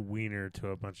don't say wiener to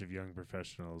a bunch of young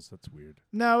professionals, that's weird.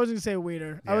 No, I wasn't gonna say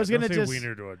wiener. I Yeah, was don't gonna say just.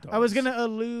 wiener to adults. I was gonna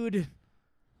allude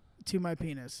to my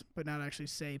penis, but not actually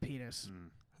say penis. Mm.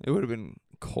 It would have been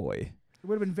coy. It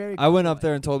would have been very. I went up coy.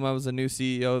 there and told them I was a new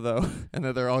CEO though, and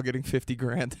that they're all getting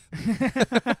 $50,000.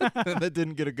 That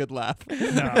didn't get a good laugh.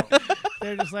 No.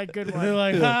 They're just like good one. They're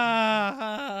like, Yeah. ha,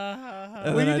 ha, ha, ha.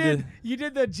 And Well, then you I did. did- You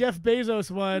did the Jeff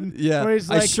Bezos one. Yeah, Where he's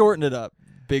I like, shortened it up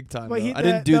big time. But Though. I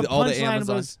didn't do all the punchline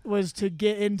Amazon. was to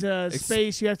get into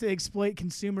space. You have to exploit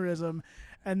consumerism,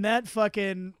 and that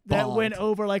fucking Bombed. went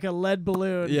over like a lead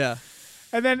balloon. Yeah,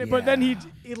 And then, but then Yeah.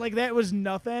 he like that was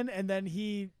nothing, and then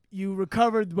you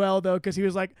recovered well though, because he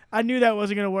was like, I knew that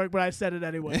wasn't gonna work, but I said it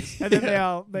anyways. And then they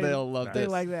all loved they it.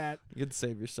 like that. You could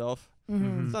save yourself.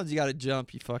 Mhm. Sometimes you gotta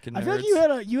jump. You fucking nerds. I feel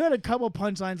like you had a couple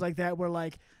punchlines like that where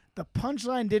like the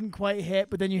punchline didn't quite hit,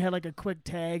 but then you had like a quick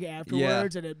tag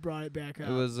afterwards, and it brought it back up.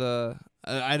 It was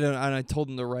I told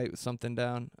him to write something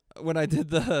down when I did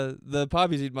the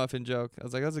poppy seed muffin joke. I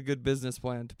was like, that's a good business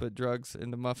plan to put drugs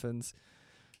into muffins.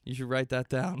 You should write that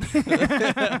down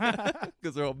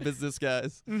because they're all business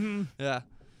guys. Mm-hmm. Yeah,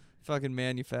 fucking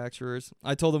manufacturers.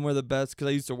 I told them we're the best because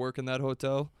I used to work in that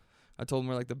hotel. I told them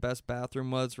where like the best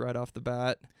bathroom was right off the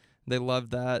bat. They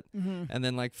loved that. Mm-hmm. And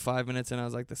then like 5 minutes in, I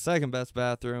was like, the second best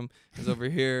bathroom is over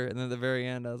here. And then at the very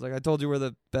end, I was like, I told you where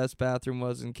the best bathroom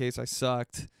was in case I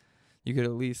sucked. You could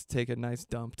at least take a nice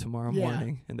dump tomorrow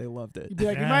morning. And they loved it. You'd be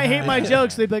like, you might hate my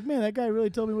jokes. They'd be like, man, that guy really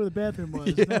told me where the bathroom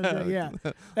was.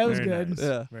 That was Very good. Nice.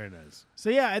 Yeah. Very nice. So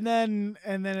yeah, and then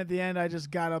at the end, I just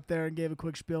got up there and gave a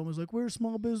quick spiel and was like, "We're a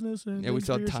small business." And Yeah, we thanks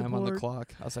saw for your time on the support."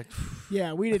 clock. I was like,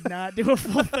 Yeah, we did not do a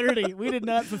full 30. We did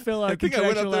not fulfill our I think I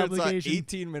went contractual up there and saw obligation.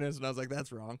 18 minutes, and I was like,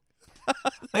 that's wrong.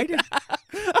 I did.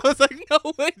 I was like, no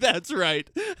way, that's right.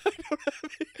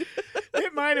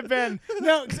 It might have been.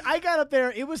 No, 'cause I got up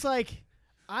there. It was like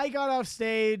I got off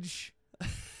stage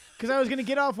because I was gonna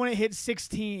get off when it hit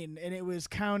 16, and it was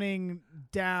counting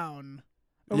down.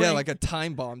 Or Yeah, wait, like a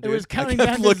time bomb, it dude. was counting I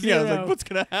down kept to looking at it. I was 0. like, what's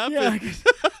going to happen? Yeah. 'Cause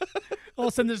all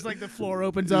of a sudden, there's like the floor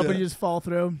opens up and you just fall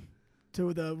through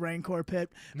to the Rancor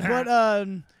pit. But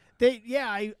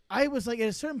I was like, at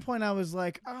a certain point, I was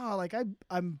like, oh, like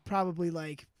I'm probably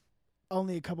like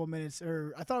only a couple minutes,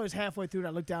 or I thought I was halfway through, and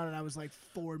I looked down and I was like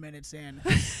 4 minutes in,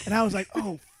 and I was like,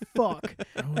 oh fuck.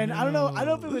 And I don't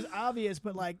know if it was obvious,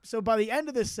 but like, so by the end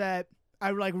of the set,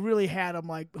 I like really had them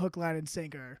like hook, line, and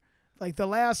sinker. Like the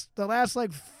last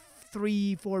like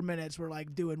 3-4 minutes were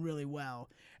like doing really well,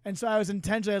 and so I was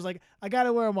like, I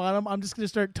gotta wear them on them. I'm just gonna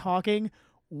start talking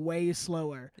way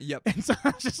slower. Yep. And so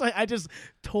I just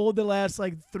told the last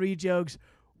like 3 jokes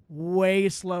way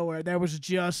slower. That was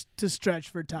just to stretch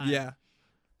for time. Yeah.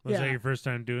 Was that your first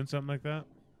time doing something like that?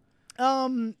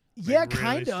 Yeah, Like, really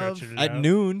kind of. stretching it At out?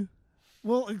 noon.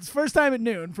 Well, it's first time at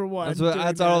noon for one. That's what doing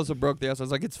I that. thought also broke the ice. I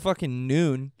was like, it's fucking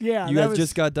noon. Yeah, You that guys was,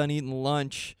 just got done eating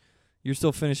lunch. You're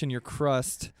still finishing your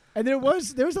crust. and there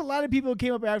was a lot of people who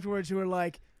came up afterwards who were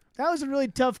like, that was a really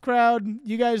tough crowd.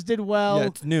 You guys did well. Yeah,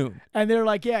 it's noon. And they're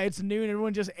like, yeah, it's noon.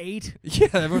 Everyone just ate. Yeah,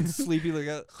 everyone's sleepy.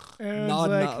 Like, And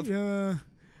Nodding like, up.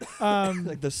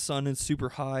 Like the sun is super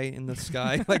high in the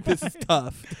sky. Like, this is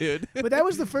tough, dude. but that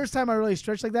was the first time I really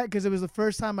stretched like that because it was the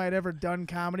first time I'd ever done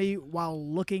comedy while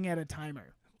looking at a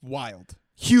timer. Wild.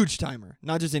 Huge timer.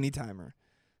 Not just any timer.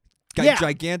 Yeah.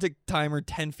 Gigantic timer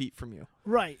 10 feet from you.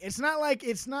 Right. It's not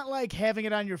like having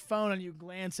it on your phone and you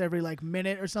glance every like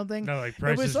minute or something. No, like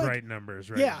Price was is like- Right numbers,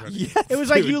 right? Yeah. Right. Yes, It was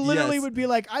like dude, you literally yes. would be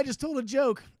like, I just told a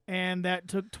joke and that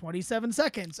took 27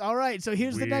 seconds. All right, so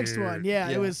here's the next one. Weird. Yeah,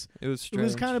 Yeah. it was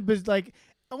strange. kind of like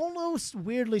almost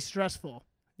weirdly stressful.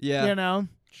 Yeah. You know?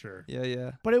 Sure.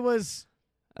 Yeah. But it was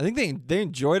I think they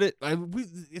enjoyed it.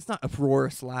 It's not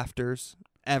uproarious laughters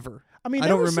ever. I mean, I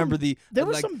there don't was remember there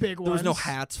were like, some big ones. there was no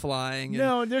hats flying.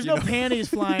 No, there's no panties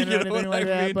flying or You know anything what like I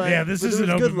that. mean? But Yeah, this but is there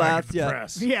an was open good mic at laughs, the yeah.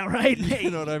 press. yeah, right.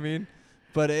 You know what I mean?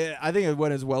 But I think it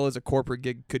went as well as a corporate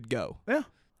gig could go. Yeah.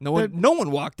 No one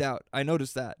walked out. I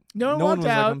noticed that. No one one walked was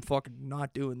out. like, I'm fucking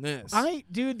not doing this.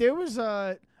 Dude, there was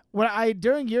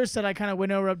during your set, I kind of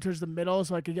went over up towards the middle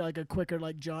so I could get like a quicker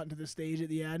like jaunt to the stage at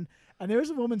the end. And there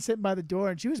was a woman sitting by the door,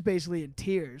 and she was basically in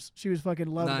tears. She was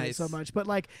fucking loving it Nice. so much. But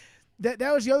like that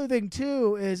was the other thing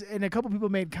too is, and a couple people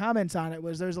made comments on it,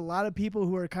 was there's a lot of people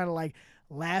who are kind of like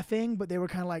laughing, but they were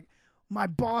kind of like, my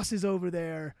boss is over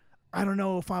there. I don't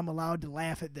know if I'm allowed to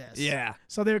laugh at this. Yeah.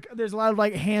 So there's a lot of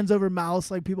like hands over mouth,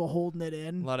 like people holding it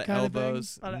in. A lot of kind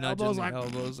elbows, Of thing. A lot of nudging elbows, the like,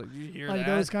 elbows. Like, you hear like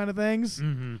that? those kind of things.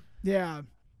 Mm-hmm. Yeah.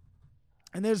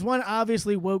 And there's one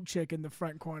obviously woke chick in the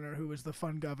front corner who was the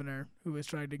fun governor who was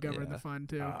trying to govern Yeah. the fun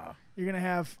too. Ah. You're gonna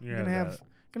have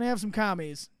gonna have some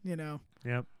commies, you know.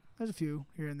 Yep. There's a few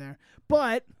here and there.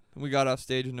 But We got off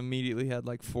stage and immediately had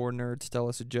like 4 nerds tell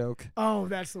us a joke. oh,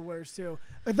 that's the worst too.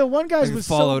 Like, the one guy's Like, was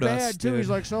so followed us, bad too. dude. He's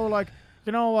like, so like,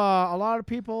 you know, a lot of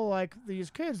people like these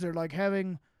kids, they're like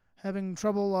having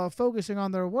trouble focusing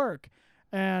on their work.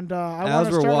 And I As want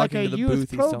to we're start like walking a to the youth booth,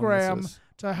 he's telling us program this.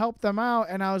 to help them out.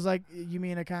 And I was like, you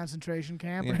mean a concentration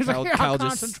camp? And He's like, Kyle, "Yeah, Kyle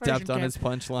just concentration stepped on camp." his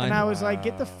punchline. And I was like,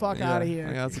 get the fuck Yeah. out of here.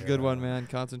 Like, that's a good one, man.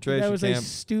 Concentration That was camp. a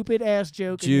stupid ass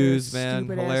joke. and you're a Jews, man.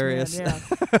 stupid-ass Hilarious. man,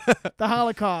 yeah. The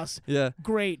Holocaust. Yeah.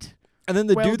 Great. And then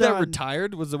the Well dude that done.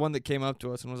 retired was the one that came up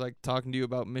to us and was like talking to you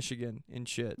about Michigan and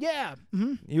shit. Yeah.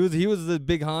 hmm He was the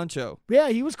big honcho. Yeah,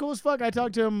 he was cool as fuck. I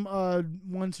talked to him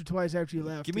once or twice after you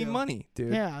left. Give me too. money,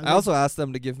 dude. Yeah, I also asked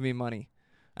them to give me money.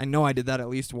 I know I did that at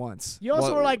least once. You also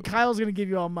What- were like, Kyle's going to give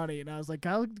you all money. And I was like,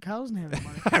 Kyle doesn't have any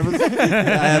money.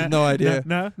 I have no idea.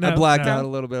 No, I blacked no. out a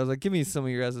little bit. I was like, give me some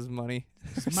of your guys' money.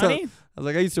 So, Money? I was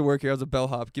like, I used to work here. I was a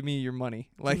bellhop. Give me your money.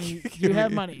 Like, You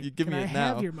have money. You give Can me I it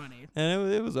now. have your money?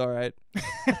 And it was all right.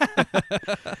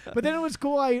 But then it was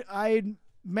cool. I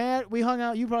Matt, we hung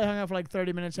out. You probably hung out for like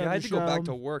 30 minutes Yeah, after I the had to show. go back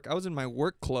to work. I was in my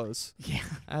work clothes. Yeah.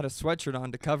 I had a sweatshirt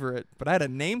on to cover it, but I had a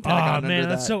name tag Oh on man, under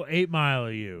that's that. so 8 Mile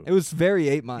of you. It was very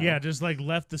 8 Mile. Yeah, just like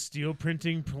left the steel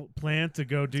printing plant to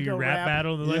go do To your go rap rap.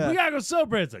 battle. And they're Yeah. like, we gotta go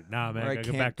celebrate. It's like, nah, man, Or I I gotta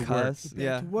can't go back to work. cuss. Back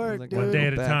Yeah. to work, I was like, dude. One day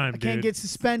at a back. time, I dude. can't get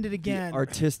suspended The again.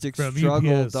 artistic From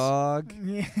struggle, UPS. dog.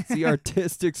 Yeah. It's the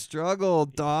artistic struggle,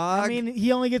 dog. I mean,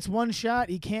 he only gets one shot.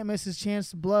 He can't miss his chance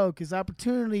to blow because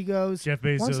opportunity goes. Jeff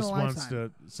Once in Bezos a wants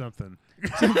lifetime. to something.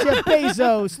 Jeff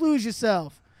Bezos, lose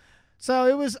yourself. So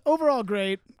it was overall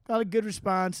great. A lot of good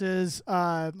responses.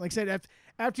 Like I said,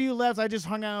 after you left, I just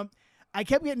hung out. I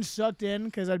kept getting sucked in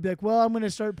because I'd be like, well, I'm going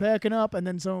to start packing up. And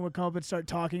then someone would come up and start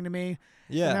talking to me.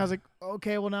 yeah. And I was like,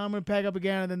 okay, well, now I'm going to pack up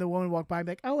again. And then the woman would walk by and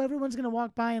be like, oh, everyone's going to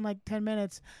walk by in like 10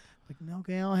 minutes. I'm like,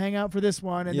 okay, I'll hang out for this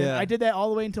one. And then Yeah. I did that all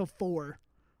the way until 4.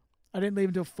 I didn't leave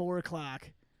until 4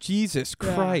 o'clock. Jesus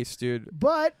Yeah. Christ, dude.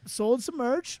 But sold some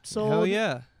merch. Hell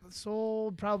yeah.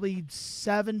 Sold probably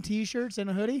 7 T-shirts and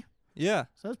a hoodie. Yeah.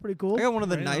 So that's pretty cool. I got one of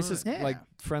the Right on. nicest, Yeah. like,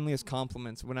 friendliest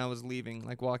compliments when I was leaving,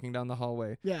 like, walking down the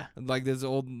hallway. Yeah. Like, this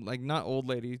old, like, not old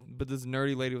lady, but this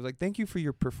nerdy lady was like, thank you for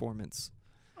your performance.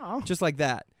 Oh. Just like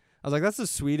that. I was like, that's the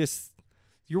sweetest.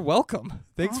 You're welcome.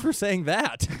 Thanks Oh. for saying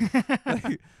that.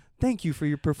 Like, thank you for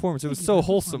your performance. It was Thank you so for the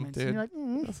wholesome, performance. And dude. you're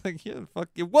like, I was like, yeah, fuck.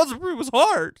 It was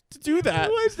hard to do that.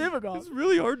 It was difficult. It's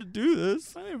really hard to do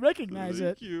this. I didn't recognize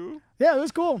it. Thank you. Yeah, it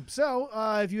was cool. So,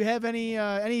 if you have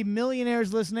any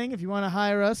millionaires listening, if you want to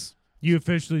hire us, You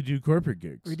officially do corporate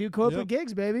gigs. we do corporate Yep.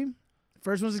 gigs, baby.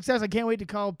 First one success. I can't wait to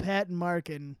call Pat and Mark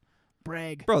and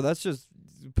brag. Bro, that's just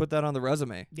put that on the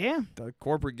resume. Yeah. The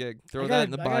corporate gig. Throw I that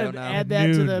in gotta- the I bio gotta now. Add that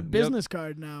to the Noon. business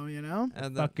card now, you know?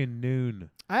 And the, Fucking noon.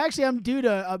 I'm due to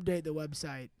update the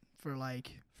website for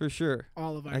like for sure.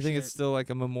 all of our I think shit. it's still like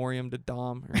a memoriam to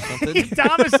Dom or something.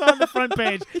 Dom is on the front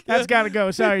page. That's got to go.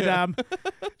 Sorry, Dom.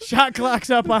 Shot clock's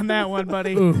up on that one,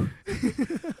 buddy. Ooh.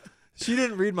 She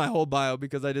didn't read my whole bio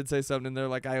because I did say something in there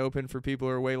like I open for people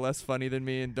who are way less funny than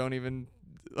me and don't even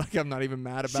like I'm not even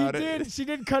mad about it. She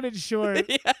did cut it short.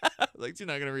 Yeah. Like she's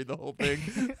not gonna read the whole thing.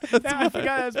 I forgot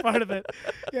that was part of it.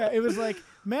 Yeah, it was like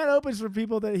Matt opens for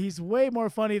people that he's way more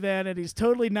funny than, and he's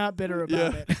totally not bitter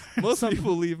about Yeah. it. Most Something.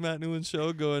 people leave Matt Newland's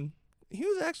show going, he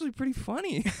was actually pretty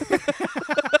funny.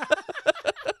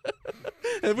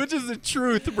 Which is the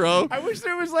truth, bro. I wish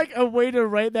there was like a way to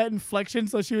write that inflection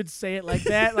so she would say it like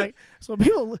that. Like, so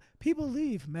people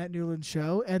leave Matt Newland's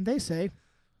show and they say,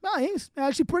 "No, he's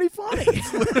actually pretty funny."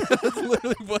 That's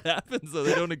literally what happens. Though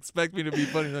they don't expect me to be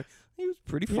funny. They're like, he was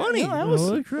pretty Yeah, funny. no, that was,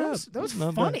 Holy that crap. was, that was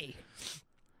Not bad. funny.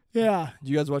 Yeah. Did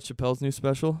you guys watch Chappelle's new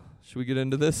special? Should we get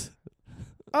into this?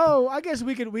 Oh, I guess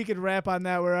we could wrap on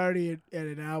that. We're already at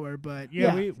an hour, but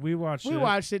Yeah, we watched we it.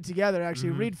 watched it together.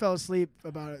 Actually, Mhm. Reed fell asleep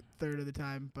about a third of the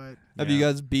time, but Have Yeah. you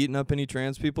guys beaten up any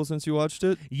trans people since you watched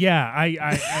it? Yeah,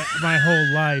 I my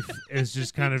whole life is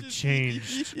just kind of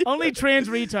changed. only trans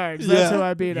retards. That's Yeah. who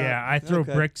I beat up. Yeah, I throw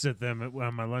Okay. bricks at them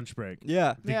on my lunch break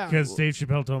Yeah. Yeah. because Dave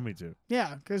Chappelle told me to.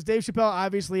 Yeah, because Dave Chappelle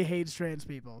obviously hates trans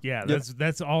people. Yeah,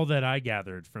 that's all that I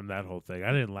gathered from that whole thing.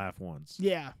 I didn't laugh once.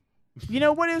 Yeah. You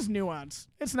know what is nuance?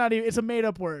 It's not even. It's a made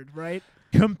up word, right?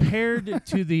 Compared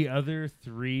to the other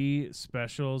 3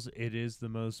 specials, it is the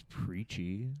most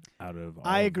preachy out of all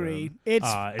I of agree. them. It's no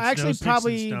actually Sticks and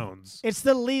probably Stones. it's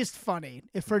the least funny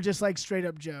if for just like straight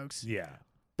up jokes. Yeah.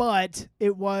 But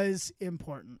it was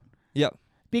important Yep.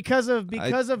 because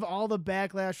of all the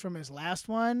backlash from his last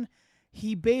one.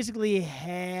 He basically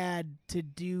had to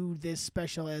do this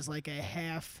special as like a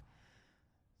half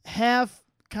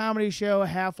comedy show,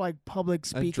 half like public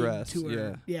speaking Address,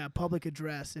 tour. Yeah, public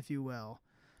address, if you will.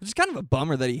 It's just kind of a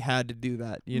bummer that he had to do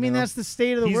that. You I mean, know? that's the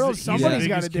state of the world. He's Somebody's the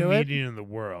got to biggest do it. comedian in the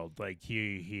world. Like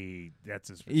he that's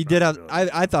his. He did have.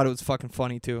 responsibility. I thought it was fucking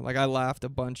funny too. Like I laughed a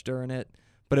bunch during it,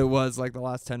 but it was like the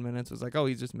last 10 minutes was like, oh,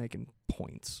 he's just making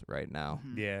points right now.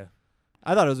 Mhm. Yeah.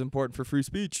 I thought it was important for free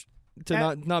speech to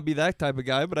Uh, not be that type of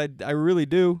guy, but I really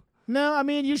do. No, I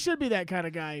mean you should be that kind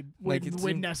of guy Like, when, it's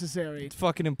when in- necessary. It's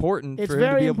fucking important It's for him to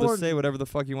very be able to important. say whatever the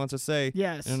fuck he wants to say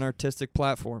Yes, in an artistic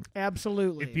platform.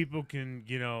 absolutely. If people can,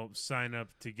 sign up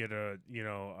to get a,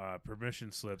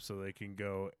 permission slip so they can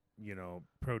go,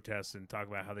 protest and talk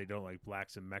about how they don't like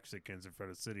blacks and Mexicans in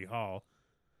front of City Hall,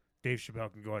 Dave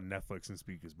Chappelle can go on Netflix and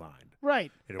speak his mind.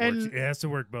 Right. It And- works. It has to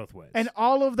work both ways. And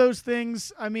all of those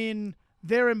things, I mean,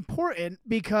 they're important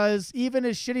because even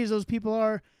as shitty as those people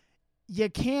are, you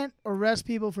can't arrest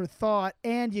people for thought,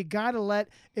 and you gotta let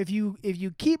if you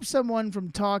keep someone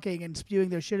from talking and spewing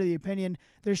their shitty opinion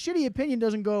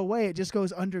doesn't go away. It just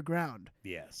goes underground.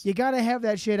 yes. You gotta have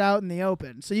that shit out in the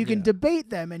open so you can Yeah. debate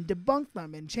them and debunk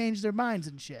them and change their minds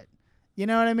and shit. You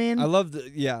know what I mean? I love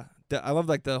I love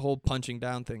like the whole punching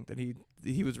down thing that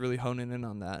he was really honing in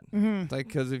on that. Mm-hmm. Like,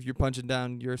 because if you're punching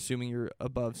down, you're assuming you're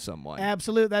above someone.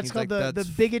 Absolute. That's He's called like,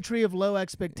 the bigotry of low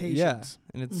expectations. Yeah,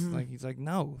 and it's Mhm. like he's like,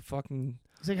 no, fucking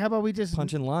It's like, how about we just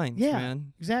punching lines, Yeah.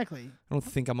 man. Exactly. I don't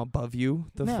think I'm above you.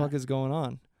 The No. fuck is going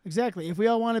on? Exactly. If we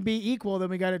all want to be equal, then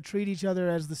we got to treat each other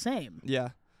as the same, Yeah.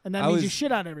 and that I means you was-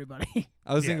 shit on everybody.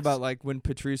 I was thinking Yes. about like when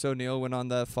Patrice O'Neal went on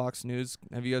the Fox News.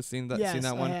 Have you guys seen that? Yes, seen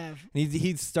that I one? have. And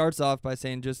he starts off by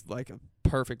saying just like a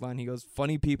perfect line. He goes,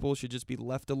 "Funny people should just be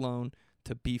left alone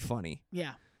to be funny."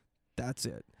 Yeah. That's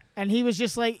it. And he was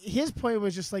just like, his point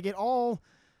was just like it all.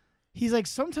 He's like,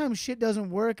 sometimes shit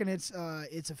doesn't work and it's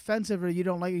offensive or you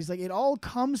don't like it. He's like, it all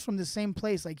comes from the same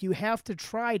place. Like you have to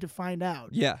try to find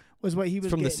out. Yeah. Was what he It's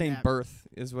was from the getting same at. birth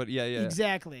is what. Yeah. Yeah.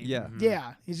 Exactly. Yeah. Mhm.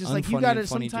 Yeah. He's just like, you Unfunny gotta and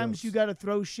funny sometimes jokes. you gotta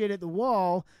throw shit at the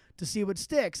wall to see what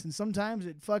sticks, and sometimes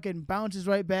it fucking bounces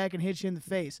right back and hits you in the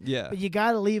face. Yeah. But you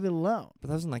gotta leave it alone. But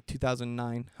that was in like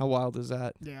 2009. How wild is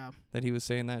that? Yeah. That he was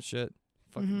saying that shit.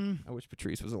 Fucking. Mhm. I wish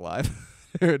Patrice was alive,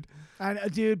 dude.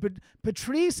 Dude, but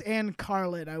Patrice and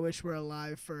Carlin, I wish were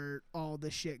alive for all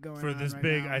the shit going on For this right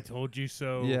big now. I told you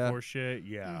so Yeah. horseshit.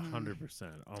 Yeah, Mhm.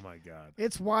 100%. Oh my god.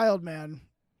 It's wild, man.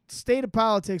 State of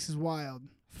politics is wild.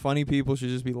 Funny people should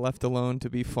just be left alone to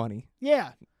be funny.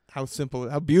 Yeah. How simple,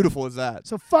 how beautiful is that?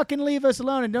 So fucking leave us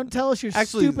alone and don't tell us your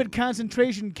Actually- stupid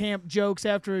concentration camp jokes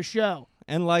after a show.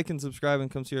 And like and subscribe and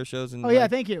come see our shows and Oh yeah,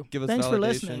 like, thank you. give us Thanks for validation.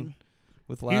 listening.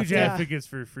 with Huge laughter. Yeah. advocates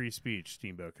for free speech,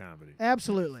 Steamboat Comedy.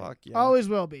 Absolutely. Fuck yeah. Always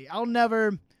will be. I'll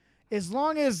never, as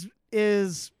long as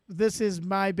this is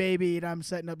my baby and I'm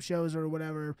setting up shows or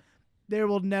whatever, there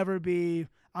will never be,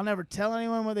 I'll never tell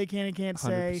anyone what they can and can't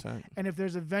say. 100%. And if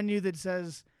there's a venue that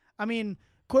says, I mean,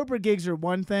 corporate gigs are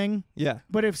one thing, Yeah.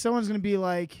 but if someone's going to be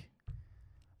like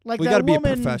We that got to be a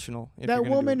woman, professional. If that you're gonna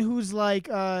do woman it. who's like,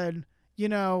 you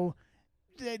know,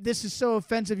 this is so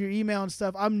offensive, your email and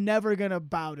stuff, I'm never going to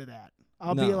bow to that.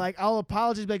 I'll be No. like, I'll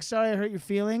apologize, be like, sorry I hurt your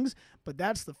feelings, but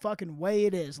that's the fucking way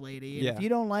it is, lady. And Yeah. if you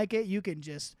don't like it, you can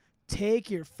just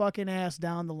take your fucking ass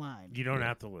down the line. You don't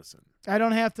have to listen. I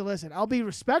don't have to listen. I'll be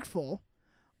respectful,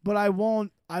 but I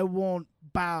won't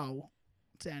bow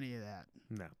to any of that.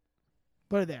 No.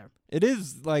 Put it there. It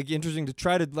is like interesting to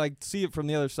try to like see it from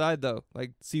the other side though.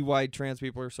 Like see why trans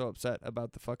people are so upset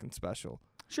about the fucking special.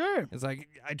 Sure. It's like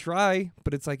I try,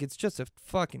 but it's like it's just a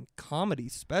fucking comedy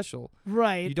special.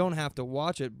 Right. You don't have to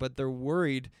watch it, but they're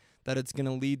worried that it's going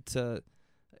to lead to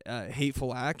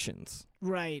hateful actions,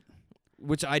 Right.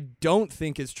 which I don't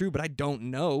think is true, but I don't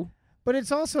know. But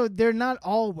it's also, they're not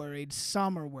all worried.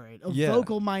 Some are worried. A Yeah.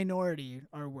 vocal minority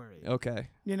are worried. Okay.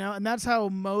 You know, and that's how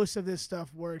most of this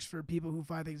stuff works for people who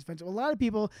find things offensive. A lot of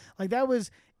people, like that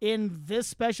was in this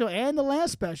special and the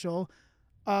last special,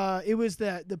 it was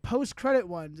the post-credit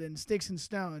ones in Sticks and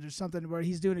Stones or something where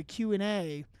he's doing a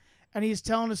Q&A and he's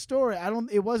telling a story.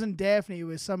 It wasn't Daphne, it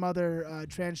was some other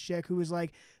trans chick who was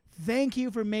like, thank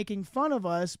you for making fun of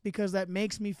us because that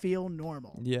makes me feel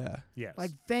normal. Yeah. Yes.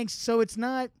 Like, thanks. So it's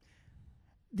not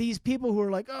these people who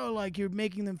are like, oh, like you're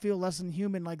making them feel less than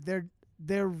human. Like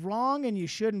they're wrong and you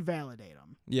shouldn't validate them.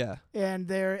 Yeah. And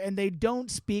they don't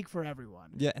speak for everyone.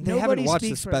 Yeah. And they Nobody haven't watched the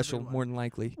speaks for special, everyone. more than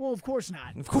likely. Well, of course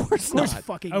not. Of course Of course not.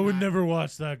 fucking I would not. never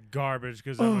watch that garbage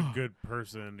because I'm a Ugh. good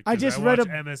person. I 'cause just I read watch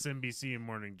a- MSNBC and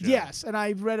Morning Joe. Yes, and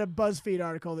I read a BuzzFeed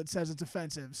article that says it's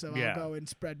offensive, so Yeah. I'll go and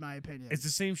spread my opinion. It's the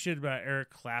same shit about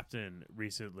Eric Clapton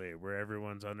recently, where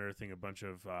everyone's unearthing a bunch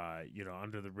of,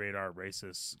 under the radar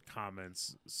racist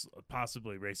comments,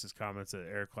 possibly racist comments that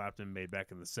Eric Clapton made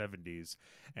back in the 70s.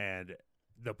 And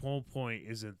the whole point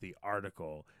isn't the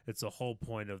article. It's the whole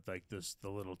point of like the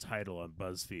little title on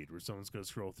BuzzFeed where someone's going to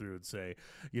scroll through and say,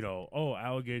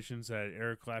 allegations that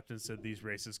Eric Clapton said these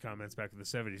racist comments back in the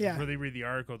 70s. Yeah. Before they read the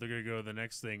article, they're going to go to the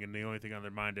next thing, and the only thing on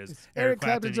their mind is Eric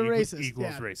Clapton's a racist, equals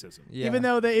yeah. racism. Yeah. Even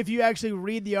though if you actually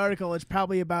read the article, it's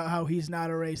probably about how he's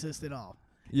not a racist at all.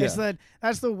 Yeah. It's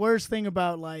that's the worst thing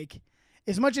about like,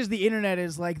 as much as the internet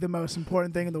is like the most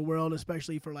important thing in the world,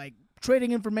 especially for like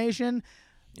trading information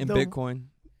In the- Bitcoin.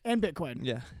 and Bitcoin,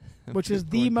 Yeah. which is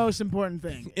the Bitcoin. most important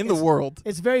thing in the It's- world.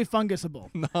 It's very fungusable.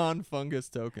 Non-fungus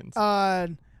tokens.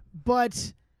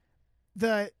 But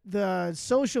the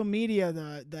social media,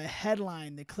 the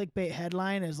headline, the clickbait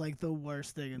headline is like the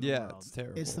worst thing in the Yeah, world. it's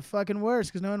terrible. It's the fucking worst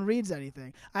because no one reads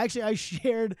anything. I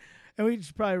shared, and we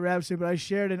should probably wrap soon, but I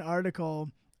shared an article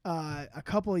a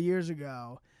couple of years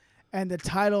ago, and the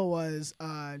title was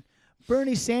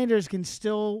Bernie Sanders can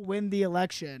still win the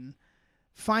election.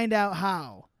 Find out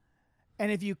how.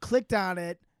 And if you clicked on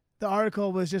it, the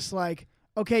article was just like,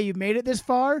 okay, you made it this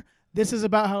far. This is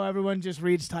about how everyone just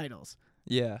reads titles.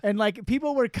 Yeah. And like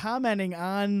people were commenting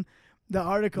on the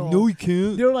article. No, he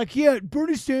can't. They were like, yeah,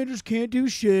 Bernie Sanders can't do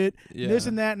shit, Yeah. this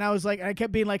and that. And I was like, I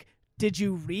kept being like, did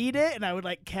you read it? And I would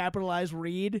like capitalize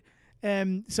read.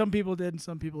 And some people did and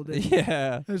some people didn't.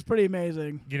 Yeah. It was pretty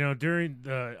amazing. You know, during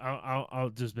the, I'll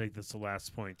just make this the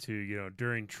last point too. You know,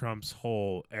 during Trump's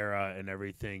whole era and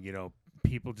everything, you know,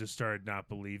 people just started not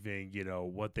believing, you know,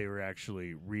 what they were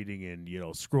actually reading in, you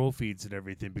know, scroll feeds and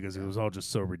everything because it was all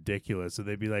just so ridiculous. So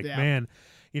they'd be like, man,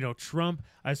 you know, Trump,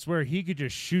 I swear he could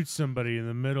just shoot somebody in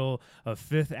the middle of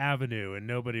Fifth Avenue and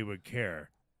nobody would care.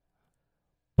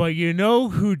 But you know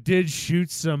who did shoot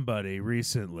somebody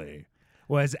recently?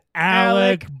 Was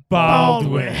Alec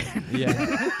Baldwin.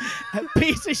 Yeah. A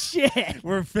piece of shit.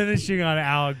 We're finishing on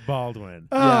Alec Baldwin.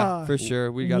 Yeah, for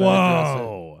sure. We got to address it.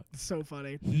 Whoa. It's so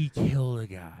funny. He killed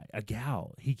a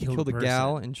gal. He killed Killed a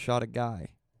gal person. and shot a guy.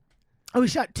 Oh, he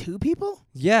shot 2 people?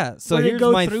 Yeah. So Where they here's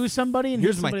go my through somebody and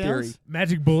here's hit my somebody theory. else?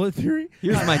 Magic bullet theory?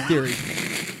 Here's my theory.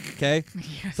 Okay.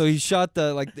 Yes. So he shot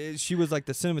she was like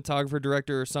the cinematographer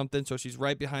director or something. So she's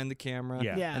right behind the camera.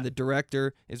 Yeah. And the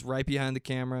director is right behind the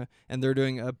camera, and they're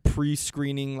doing a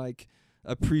pre-screening,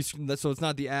 so it's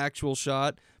not the actual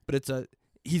shot, but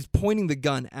he's pointing the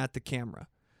gun at the camera,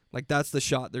 like that's the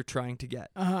shot they're trying to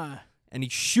get. And he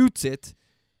shoots it,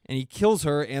 and he kills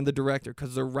her and the director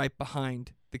because they're right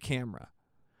behind the camera.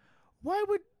 Why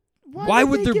would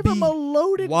would they there give him be- a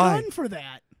loaded why? gun for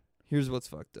that? Here's what's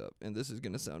fucked up, and this is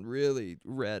gonna sound really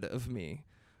red of me,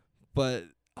 but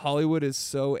Hollywood is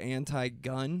so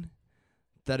anti-gun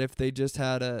that if they just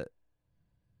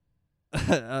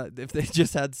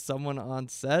had someone on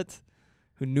set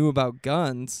who knew about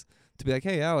guns to be like,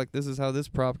 hey, Alec, this is how this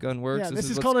prop gun works. Yeah, this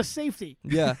is called a safety.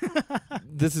 Yeah.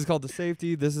 This is called the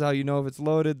safety. This is how you know if it's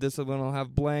loaded. This one will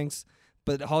have blanks.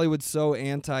 But Hollywood's so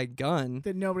anti-gun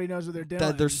That nobody knows what they're doing.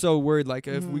 that they're so worried. Like,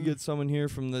 if we get someone here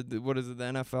from the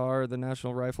NFR, the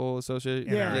National Rifle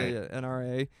Association,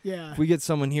 NRA. Yeah. If we get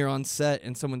someone here on set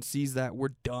and someone sees that, we're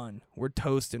done. We're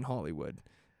toast in Hollywood.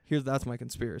 That's my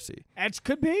conspiracy. That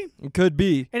could be. It could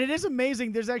be. And it is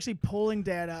amazing. There's actually polling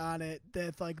data on it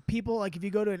that like people, like if you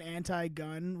go to an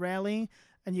anti-gun rally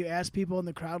and you ask people in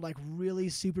the crowd like really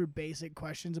super basic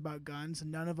questions about guns,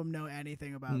 none of them know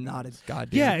anything about Not guns. a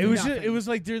goddamn. Yeah, it was Nothing. it was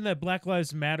like during that Black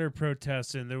Lives Matter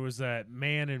protest, and there was that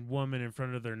man and woman in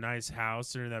front of their nice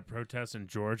house during that protest in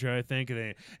Georgia, I think,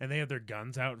 and they had their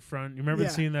guns out in front. You remember Yeah.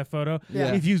 seeing that photo?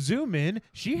 Yeah. If you zoom in,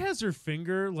 she has her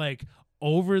finger like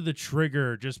over the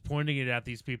trigger, just pointing it at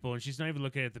these people, and she's not even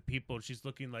looking at the people. She's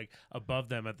looking like above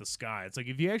them at the sky. It's like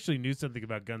if you actually knew something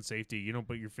about gun safety, you don't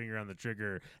put your finger on the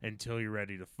trigger until you're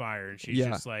ready to fire. And she's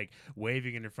just like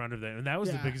waving it in front of them. And that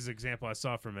was the biggest example I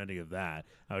saw from any of that.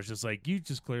 I was just like, you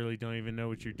just clearly don't even know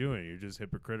what you're doing. You're just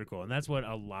hypocritical. And that's what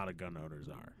a lot of gun owners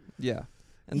are. Yeah.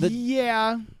 And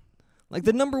Yeah.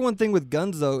 the number one thing with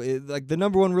guns, though, is like the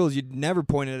number one rule is you'd never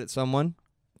point it at someone.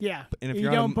 Yeah. And if you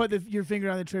you're on don't put your finger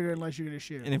on the trigger unless you're going to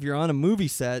shoot. And if you're on a movie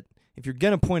set, if you're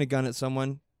going to point a gun at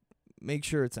someone, make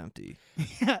sure it's empty.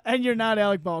 And you're not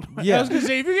Alec Baldwin. Yeah. I was going to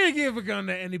say, if you're going to give a gun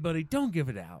to anybody, don't give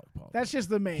it to Alec Baldwin. That's just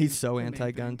the main. He's so the main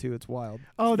anti-gun, thing. too. It's wild.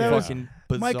 Oh, that was fucking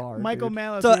bizarre. Michael dude.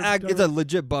 Malice. It's a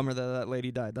legit bummer that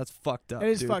lady died. That's fucked up. It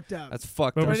is dude. fucked up. That's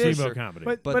fucked But up. we're it is- Steamboat Comedy.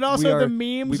 But we also are- the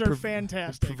memes we are prov-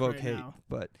 fantastic. provoke right hate, now.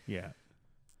 but yeah.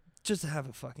 just to have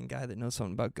a fucking guy that knows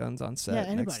something about guns on set Yeah,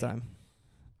 next anybody. time.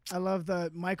 I love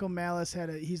the Michael Malice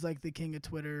he's like the king of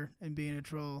Twitter and being a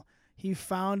troll. He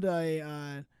found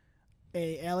a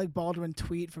Alec Baldwin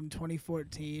tweet from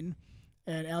 2014,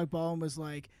 and Alec Baldwin was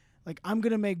like I'm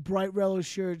gonna make bright yellow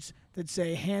shirts that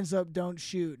say "Hands up, don't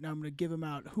shoot," and I'm gonna give them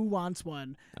out. Who wants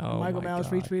one? Oh Michael my Malice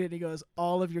God. retweeted, and he goes,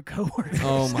 "All of your coworkers."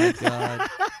 Oh my God.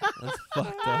 That's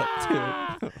fucked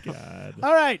up, dude. God.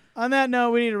 All right. On that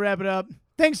note, we need to wrap it up.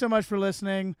 Thanks so much for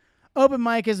listening. Open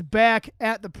Mic is back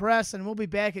at the press, and we'll be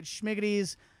back at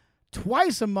Schmiggity's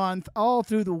twice a month all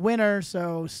through the winter.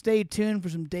 So stay tuned for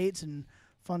some dates and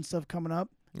fun stuff coming up.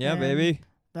 Yeah, And baby.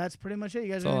 That's pretty much it.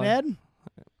 You guys That's all anything to add?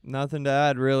 Nothing to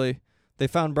add, really. They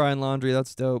found Brian Laundrie.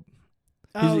 That's dope.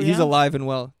 Oh, He's yeah? alive and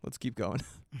well. Let's keep going.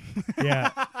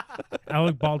 Yeah.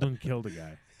 Alec Baldwin killed a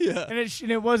guy. Yeah. And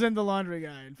it wasn't the laundry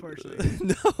guy, unfortunately.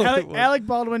 No. Alec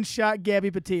Baldwin shot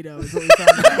Gabby Petito. Is what we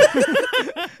found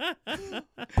out.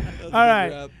 All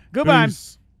right. Goodbye.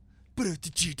 Peace.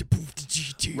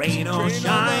 Rain or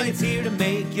shine, it's here to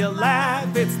make you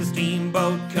laugh. It's the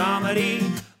Steamboat Comedy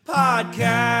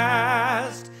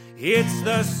Podcast. It's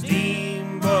the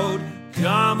Steamboat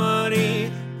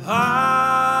Comedy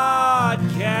Podcast.